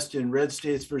passed in red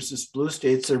states versus blue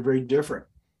states, they're very different.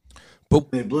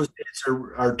 But the blue states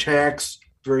are taxed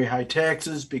very high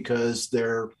taxes because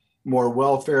they're more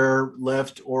welfare,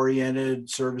 left-oriented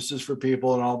services for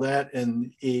people and all that.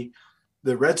 And the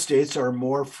red states are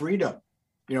more freedom,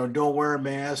 don't wear a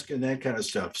mask and that kind of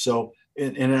stuff. So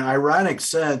in an ironic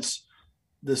sense,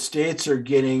 the states are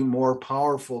getting more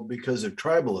powerful because of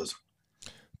tribalism.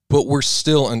 But we're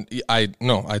still, and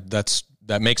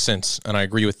that makes sense, and I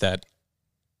agree with that.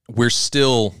 We're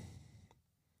still,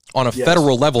 on a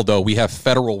federal level, though, we have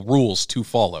federal rules to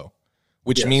follow,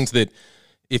 which means that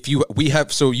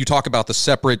so you talk about the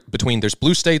separate between there's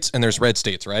blue states and there's red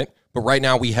states, right? But right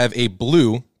now we have a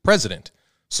blue president.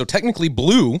 So technically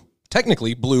blue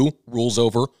rules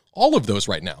over all of those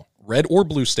right now. Red or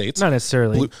blue states. Not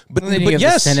necessarily. Blue, but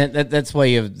yes. The Senate, that's why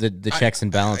you have the checks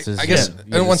and balances. I guess,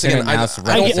 and once again, I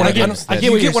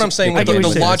get what I'm saying.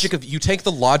 The logic of, you take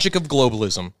the logic of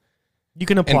globalism, you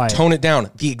can apply and tone it down.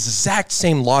 The exact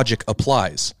same logic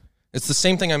applies. It's the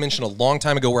same thing I mentioned a long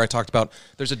time ago where I talked about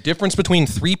there's a difference between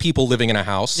 3 people living in a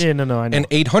house I know. And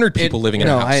 800 people living in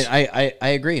a house. I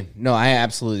agree. No, I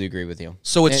absolutely agree with you.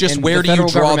 So it's just where do you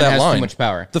draw that line? Too much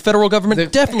power. The federal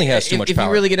government definitely has too much power. If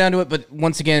you really get down to it, but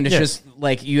once again, it's just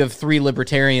like you have 3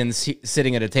 libertarians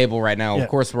sitting at a table right now. Of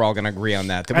course, we're all going to agree on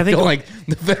that. I think like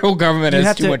the federal government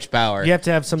has too much power. You have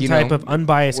to have some type of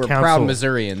unbiased counsel. We're proud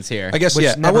Missourians here. I guess,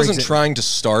 I wasn't trying to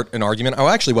start an argument.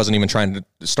 I actually wasn't even trying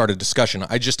to start a discussion.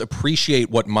 I just appreciate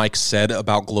what Mike said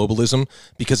about globalism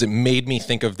because it made me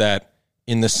think of that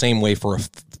in the same way for a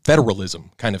federalism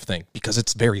kind of thing, because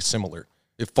it's very similar.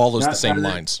 It follows the same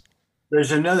lines.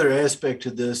 There's another aspect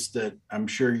to this that I'm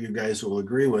sure you guys will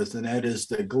agree with, and that is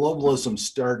that globalism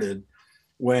started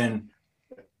when,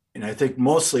 and I think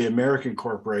mostly American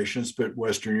corporations, but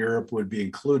Western Europe would be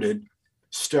included,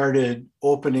 started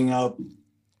opening up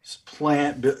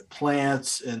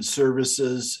plants and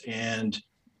services and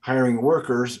hiring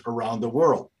workers around the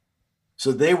world.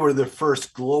 So they were the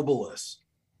first globalists.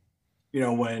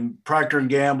 When Procter &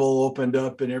 Gamble opened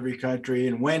up in every country,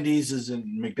 and Wendy's is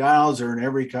in, McDonald's are in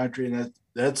every country, and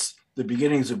that's the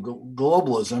beginnings of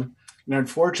globalism. And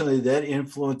unfortunately, that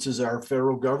influences our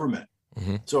federal government.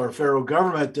 Mm-hmm. So our federal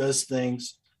government does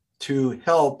things to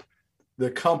help the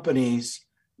companies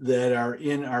that are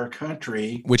in our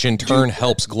country. Which in turn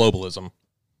helps globalism.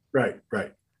 Right.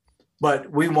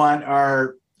 But we want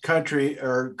our country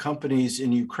or companies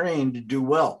in Ukraine to do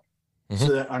well. Mm-hmm.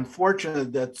 So that unfortunately,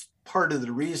 that's part of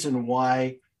the reason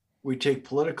why we take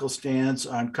political stands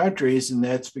on countries, and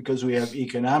that's because we have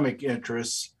economic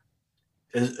interests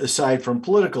aside from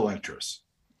political interests.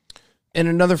 And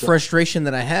another frustration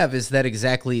that I have is that's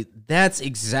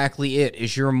exactly it,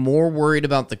 is you're more worried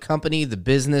about the company, the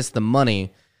business, the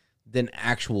money than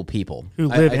actual people who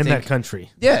live in that country.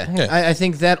 Yeah. I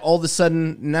think that all of a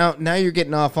sudden now you're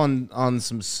getting off on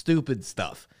some stupid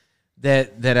stuff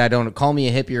that I don't, call me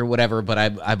a hippie or whatever, but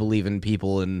I believe in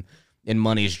people and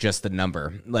money is just a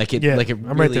number. I'm right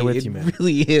there with you, man. It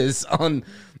really is on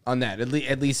that,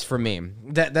 at least for me.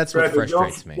 That's what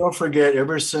frustrates me. Don't forget,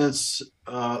 ever since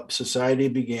society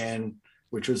began,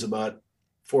 which was about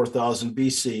 4000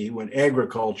 BC, when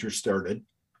agriculture started,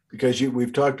 because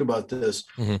we've talked about this,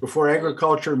 before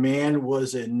agriculture, man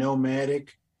was a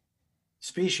nomadic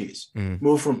species,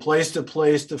 moved from place to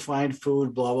place to find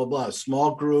food, blah, blah, blah.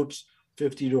 Small groups,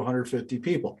 50 to 150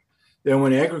 people. Then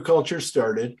when agriculture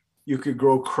started, you could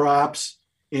grow crops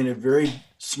in a very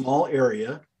small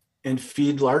area and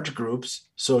feed large groups.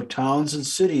 So towns and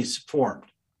cities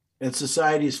formed and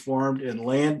societies formed, and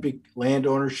land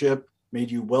ownership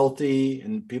made you wealthy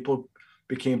and people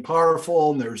became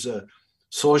powerful. And there's a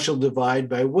social divide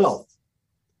by wealth.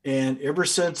 And ever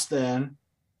since then,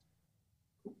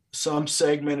 some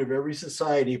segment of every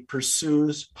society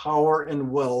pursues power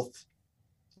and wealth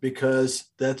because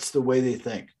that's the way they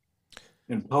think.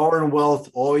 And power and wealth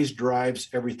always drives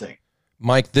everything.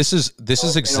 Mike, this is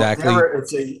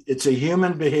exactly, it's a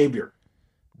human behavior.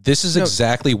 This is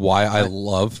exactly why I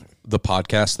love the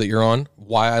podcast that you're on,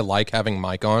 why I like having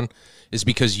Mike on, is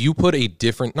because you put a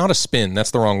different, not a spin,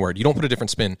 that's the wrong word. You don't put a different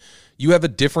spin. You have a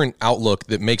different outlook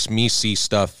that makes me see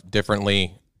stuff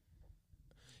differently.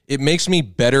 It makes me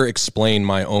better explain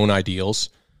my own ideals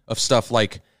of stuff,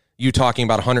 like you talking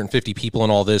about 150 people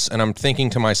and all this, and I'm thinking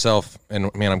to myself,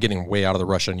 and man, I'm getting way out of the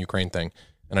Russia and Ukraine thing,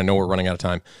 and I know we're running out of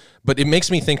time, but it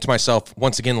makes me think to myself,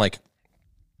 once again, like,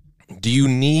 do you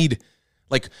need,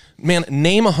 like, man,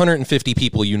 name 150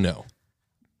 people you know.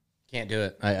 Can't do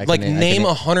it. Name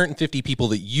 150 people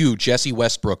that you, Jesse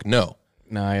Westbrook, know.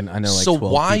 No, I know. Like so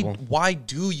 12 people. Why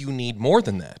do you need more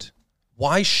than that?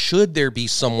 Why should there be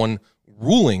someone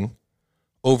ruling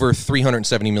over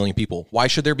 370 million people? Why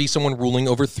should there be someone ruling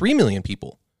over 3 million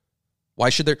people? Why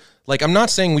should there? Like, I'm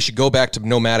not saying we should go back to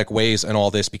nomadic ways and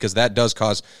all this, because that does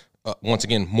cause, once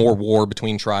again, more war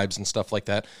between tribes and stuff like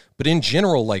that. But in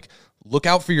general, like, look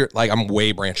out for your, like, I'm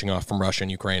way branching off from Russia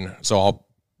and Ukraine, so I'll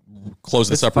close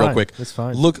this up real quick. That's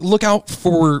fine. Look out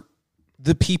for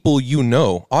the people you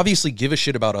know. Obviously, give a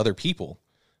shit about other people,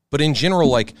 but in general,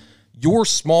 like, your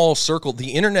small circle,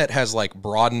 the internet has like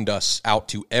broadened us out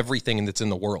to everything that's in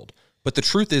the world. But the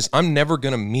truth is, I'm never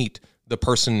going to meet the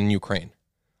person in Ukraine.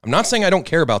 I'm not saying I don't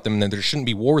care about them and that there shouldn't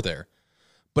be war there,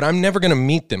 but I'm never going to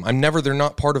meet them. They're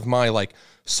not part of my like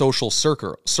social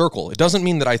circle. It doesn't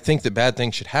mean that I think that bad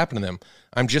things should happen to them.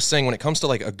 I'm just saying, when it comes to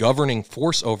like a governing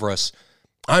force over us,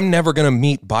 I'm never going to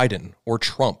meet Biden or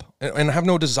Trump, and I have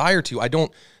no desire to. I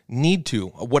don't need to.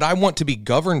 What I want to be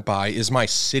governed by is my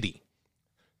city,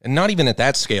 and not even at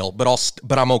that scale, but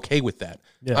I'm okay with that.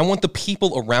 Yeah. I want the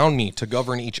people around me to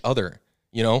govern each other.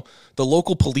 You know, the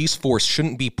local police force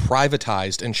shouldn't be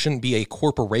privatized and shouldn't be a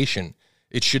corporation.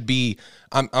 It should be.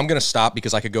 I'm going to stop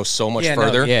because I could go so much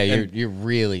further. You're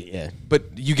really.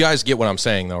 But you guys get what I'm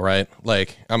saying, though, right?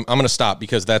 Like, I'm going to stop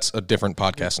because that's a different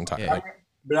podcast entirely. Yeah.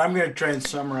 But I'm going to try and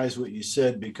summarize what you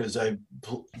said, because I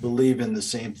believe in the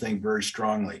same thing very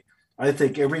strongly. I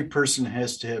think every person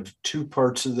has to have two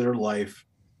parts of their life,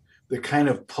 the kind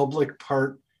of public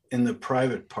part and the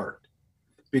private part.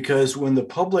 Because when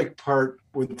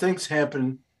things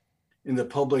happen in the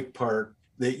public part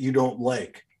that you don't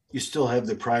like, you still have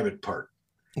the private part.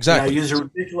 Exactly. And I use a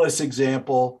ridiculous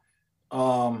example.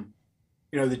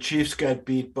 The Chiefs got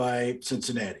beat by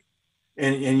Cincinnati.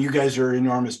 And you guys are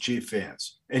enormous Chief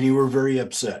fans, and you were very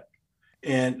upset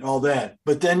and all that.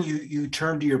 But then you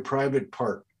turn to your private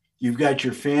part. You've got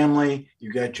your family,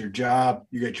 you got your job,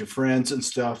 you got your friends and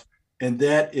stuff. And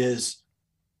that is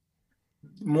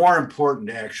more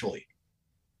important, actually.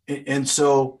 And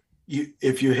so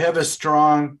if you have a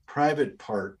strong private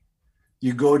part,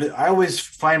 I always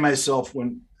find myself,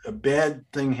 when a bad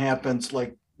thing happens,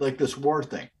 like this war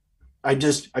thing,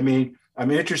 I'm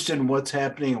interested in what's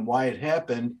happening and why it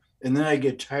happened. And then I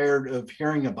get tired of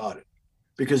hearing about it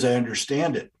because I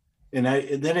understand it. And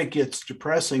then it gets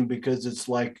depressing because it's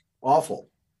like awful.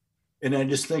 And I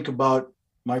just think about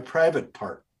my private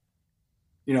part,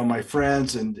 my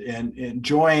friends and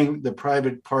enjoying the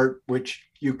private part, which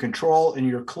you control and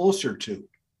you're closer to.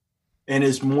 And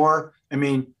is more,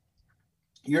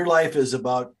 your life is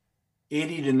about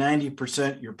 80 to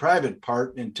 90% your private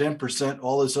part and 10%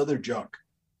 all this other junk,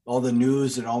 all the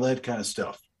news and all that kind of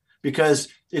stuff, because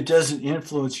it doesn't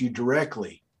influence you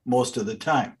directly most of the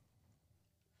time.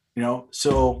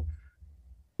 So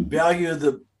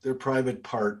value their private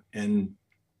part. And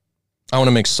I want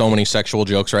to make so many sexual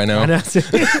jokes right now. I know.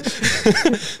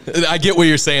 I get what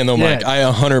you're saying though, Mike. Yeah.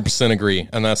 I 100% agree.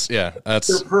 And that's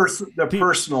the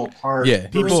personal part. Yeah.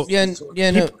 People-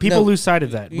 People no. lose sight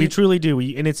of that. We truly do.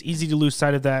 And it's easy to lose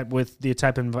sight of that with the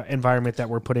type of environment that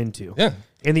we're put into. Yeah.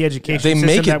 In the education They system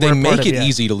make that it they we're a part make of, it yeah.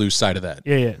 easy to lose sight of that.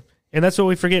 Yeah, yeah. And that's what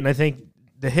we forget. And I think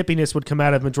the hippiness would come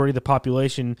out of majority of the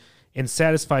population and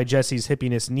satisfy Jesse's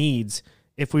hippiness needs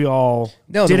if we all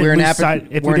No, didn't we're an lose sight.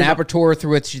 If we're we an didn't- aperture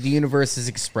through which the universe is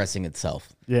expressing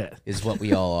itself. Yeah, Is what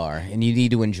we all are, and you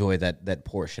need to enjoy that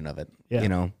portion of it. Yeah. You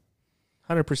know,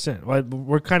 100%. Well,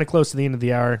 we're kind of close to the end of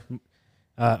the hour.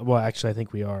 Well, actually, I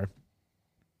think we are.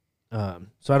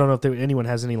 So I don't know if anyone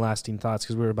has any lasting thoughts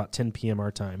because we're about 10 p.m.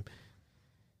 our time.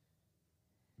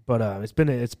 But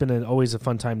it's been always a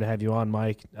fun time to have you on,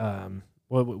 Mike.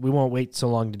 Well, we won't wait so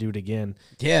long to do it again.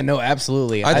 yeah, no,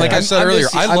 absolutely. Like I said earlier,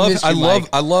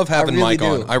 I love having really Mike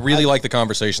on. do. I really like the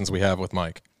conversations we have with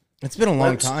Mike. It's been a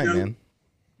long Let's time, do- man.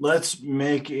 Let's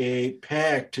make a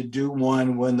pact to do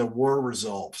one when the war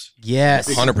resolves. Yes,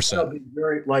 100%. That'll be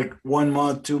very, like 1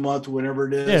 month, 2 months, whatever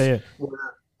it is. Yeah, yeah.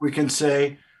 Where we can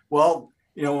say, well,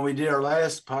 when we did our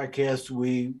last podcast,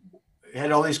 we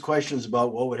had all these questions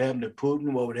about what would happen to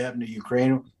Putin, what would happen to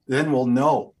Ukraine. Then we'll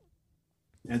know.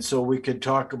 And so we could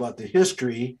talk about the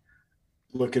history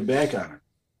looking back on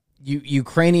it.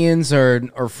 Ukrainians are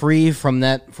free from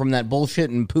that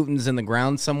bullshit, and Putin's in the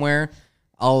ground somewhere.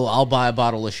 I'll buy a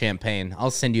bottle of champagne.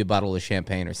 I'll send you a bottle of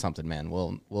champagne or something, man.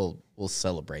 We'll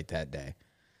celebrate that day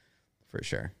for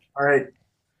sure. All right.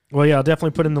 Well, yeah, I'll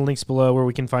definitely put in the links below where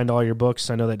we can find all your books.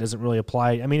 I know that doesn't really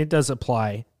apply. I mean, it does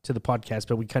apply to the podcast,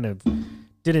 but we kind of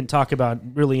didn't talk about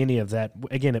really any of that.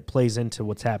 Again, it plays into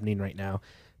what's happening right now.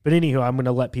 But anywho, I'm going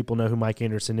to let people know who Mike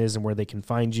Anderson is and where they can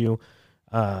find you.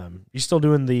 You're still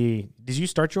doing did you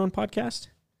start your own podcast?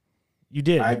 You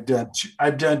did. I've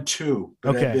done two,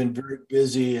 but Okay. I've been very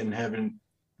busy and haven't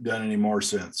done any more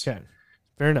since. Okay,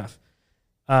 fair enough.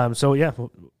 So yeah, well,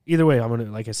 either way, I'm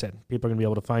gonna, like I said, people are gonna be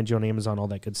able to find you on Amazon, all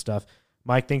that good stuff.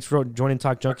 Mike, thanks for joining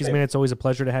Talk Junkies, Okay. man. It's always a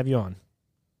pleasure to have you on.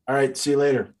 All right. See you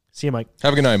later. See you, Mike.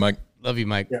 Have a good night, Mike. Love you,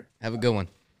 Mike. Yeah. Have a good one.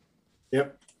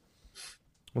 Yep.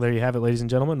 Well, there you have it, ladies and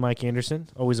gentlemen. Mike Anderson.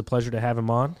 Always a pleasure to have him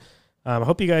on. I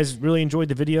hope you guys really enjoyed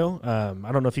the video.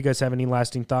 I don't know if you guys have any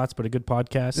lasting thoughts, but a good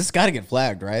podcast. This got to get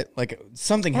flagged, right? Like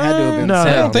something had to have been no, said. I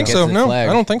don't I don't think to so. get it No, flagged.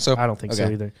 I don't think so. I don't think so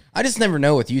Okay. either. I just never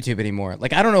know with YouTube anymore.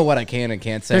 Like I don't know what I can and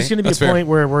can't say. There's going to be That's a fair. point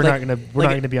where we're Like- not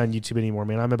going to be on YouTube anymore,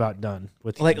 man. I'm about done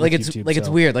with like with it's YouTube, like it's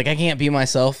so. weird. Like I can't be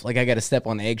myself. Like I got to step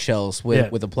on eggshells with Yeah.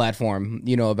 with a platform.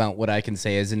 About what I can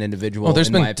say as an individual. Well, there's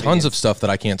in been my tons opinion. of stuff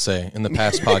that I can't say in the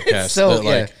past podcast. So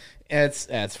that, yeah,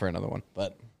 it's for another one.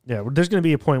 But Yeah, there's going to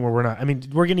be a point where we're not. I mean,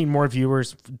 we're getting more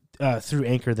viewers through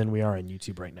Anchor than we are on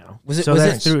YouTube right now. Was it- So was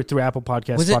that's it- through Apple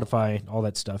Podcasts, was it- Spotify, all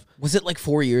that stuff. was it like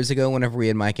 4 years ago whenever we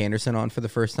had Mike Anderson on for the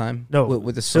first time? No,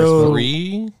 with the so- first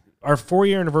 3. Our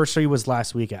 4-year anniversary was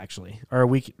last week, actually, or 2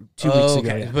 weeks Oh, ago.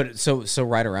 okay. Yeah. But so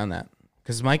right around that,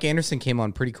 because Mike Anderson came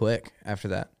on pretty quick after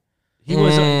that. He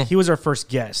was our first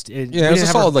guest. Yeah, it was a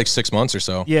solid like 6 months or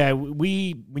so. Yeah,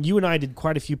 when you and I did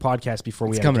quite a few podcasts before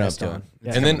we It's had coming a up guest to on. it. Yeah.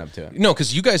 And coming then up to it. no,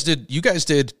 because you guys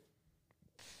did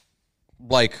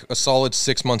like a solid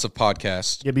 6 months of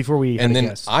podcast, Yeah, before we had and a then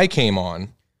guest. I came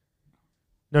on.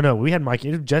 No, we had Mike.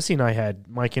 Jesse and I had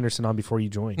Mike Anderson on before you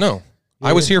joined. No,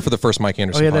 I was here for the first Mike Oh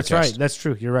Anderson. yeah, podcast. that's right. That's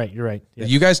true. You're right. Yeah.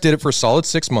 You guys did it for a solid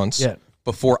 6 months. Yeah.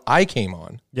 Before I came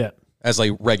on Yeah. as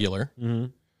like regular, Mm-hmm.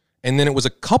 and then it was a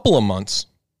couple of months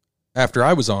after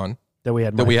I was on That we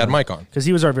had Mike on. because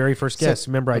he was our very first So- guest.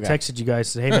 Remember, I okay. texted you guys,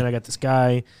 said, "Hey man, I got this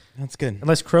guy." That's good.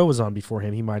 Unless Crow was on before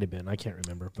him, he might have been. I can't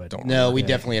remember, but Don't No, we Yeah.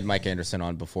 definitely had Mike Anderson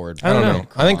on before. I don't know.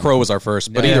 I think Crow was our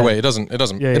first, but Yeah. either way, it doesn't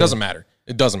Yeah, it doesn't matter.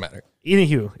 It doesn't matter.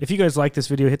 Anywho, if you guys like this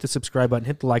video, hit the subscribe button,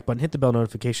 hit the like button, hit the bell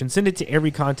notification, send it to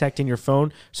every contact in your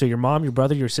phone so your mom, your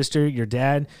brother, your sister, your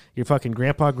dad, your fucking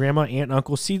grandpa, grandma, aunt, and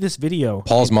uncle see this video.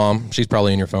 Paul's mom, she's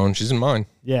probably in your phone. She's in mine.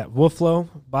 Yeah, Wolflo,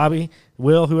 Bobby,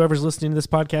 Will, whoever's listening to this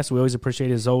podcast, we always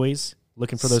appreciate it as always.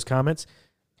 Looking for those comments.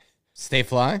 Stay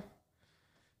fly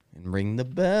and ring the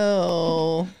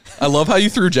bell. I love how you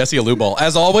threw Jesse a loop ball,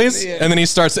 as always, Yeah. and then he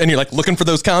starts, and you're like looking for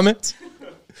those comments.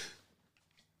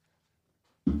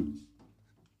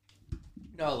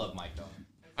 No, I love Mike though.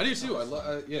 I do too. I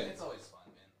love. Yeah. It's always fun.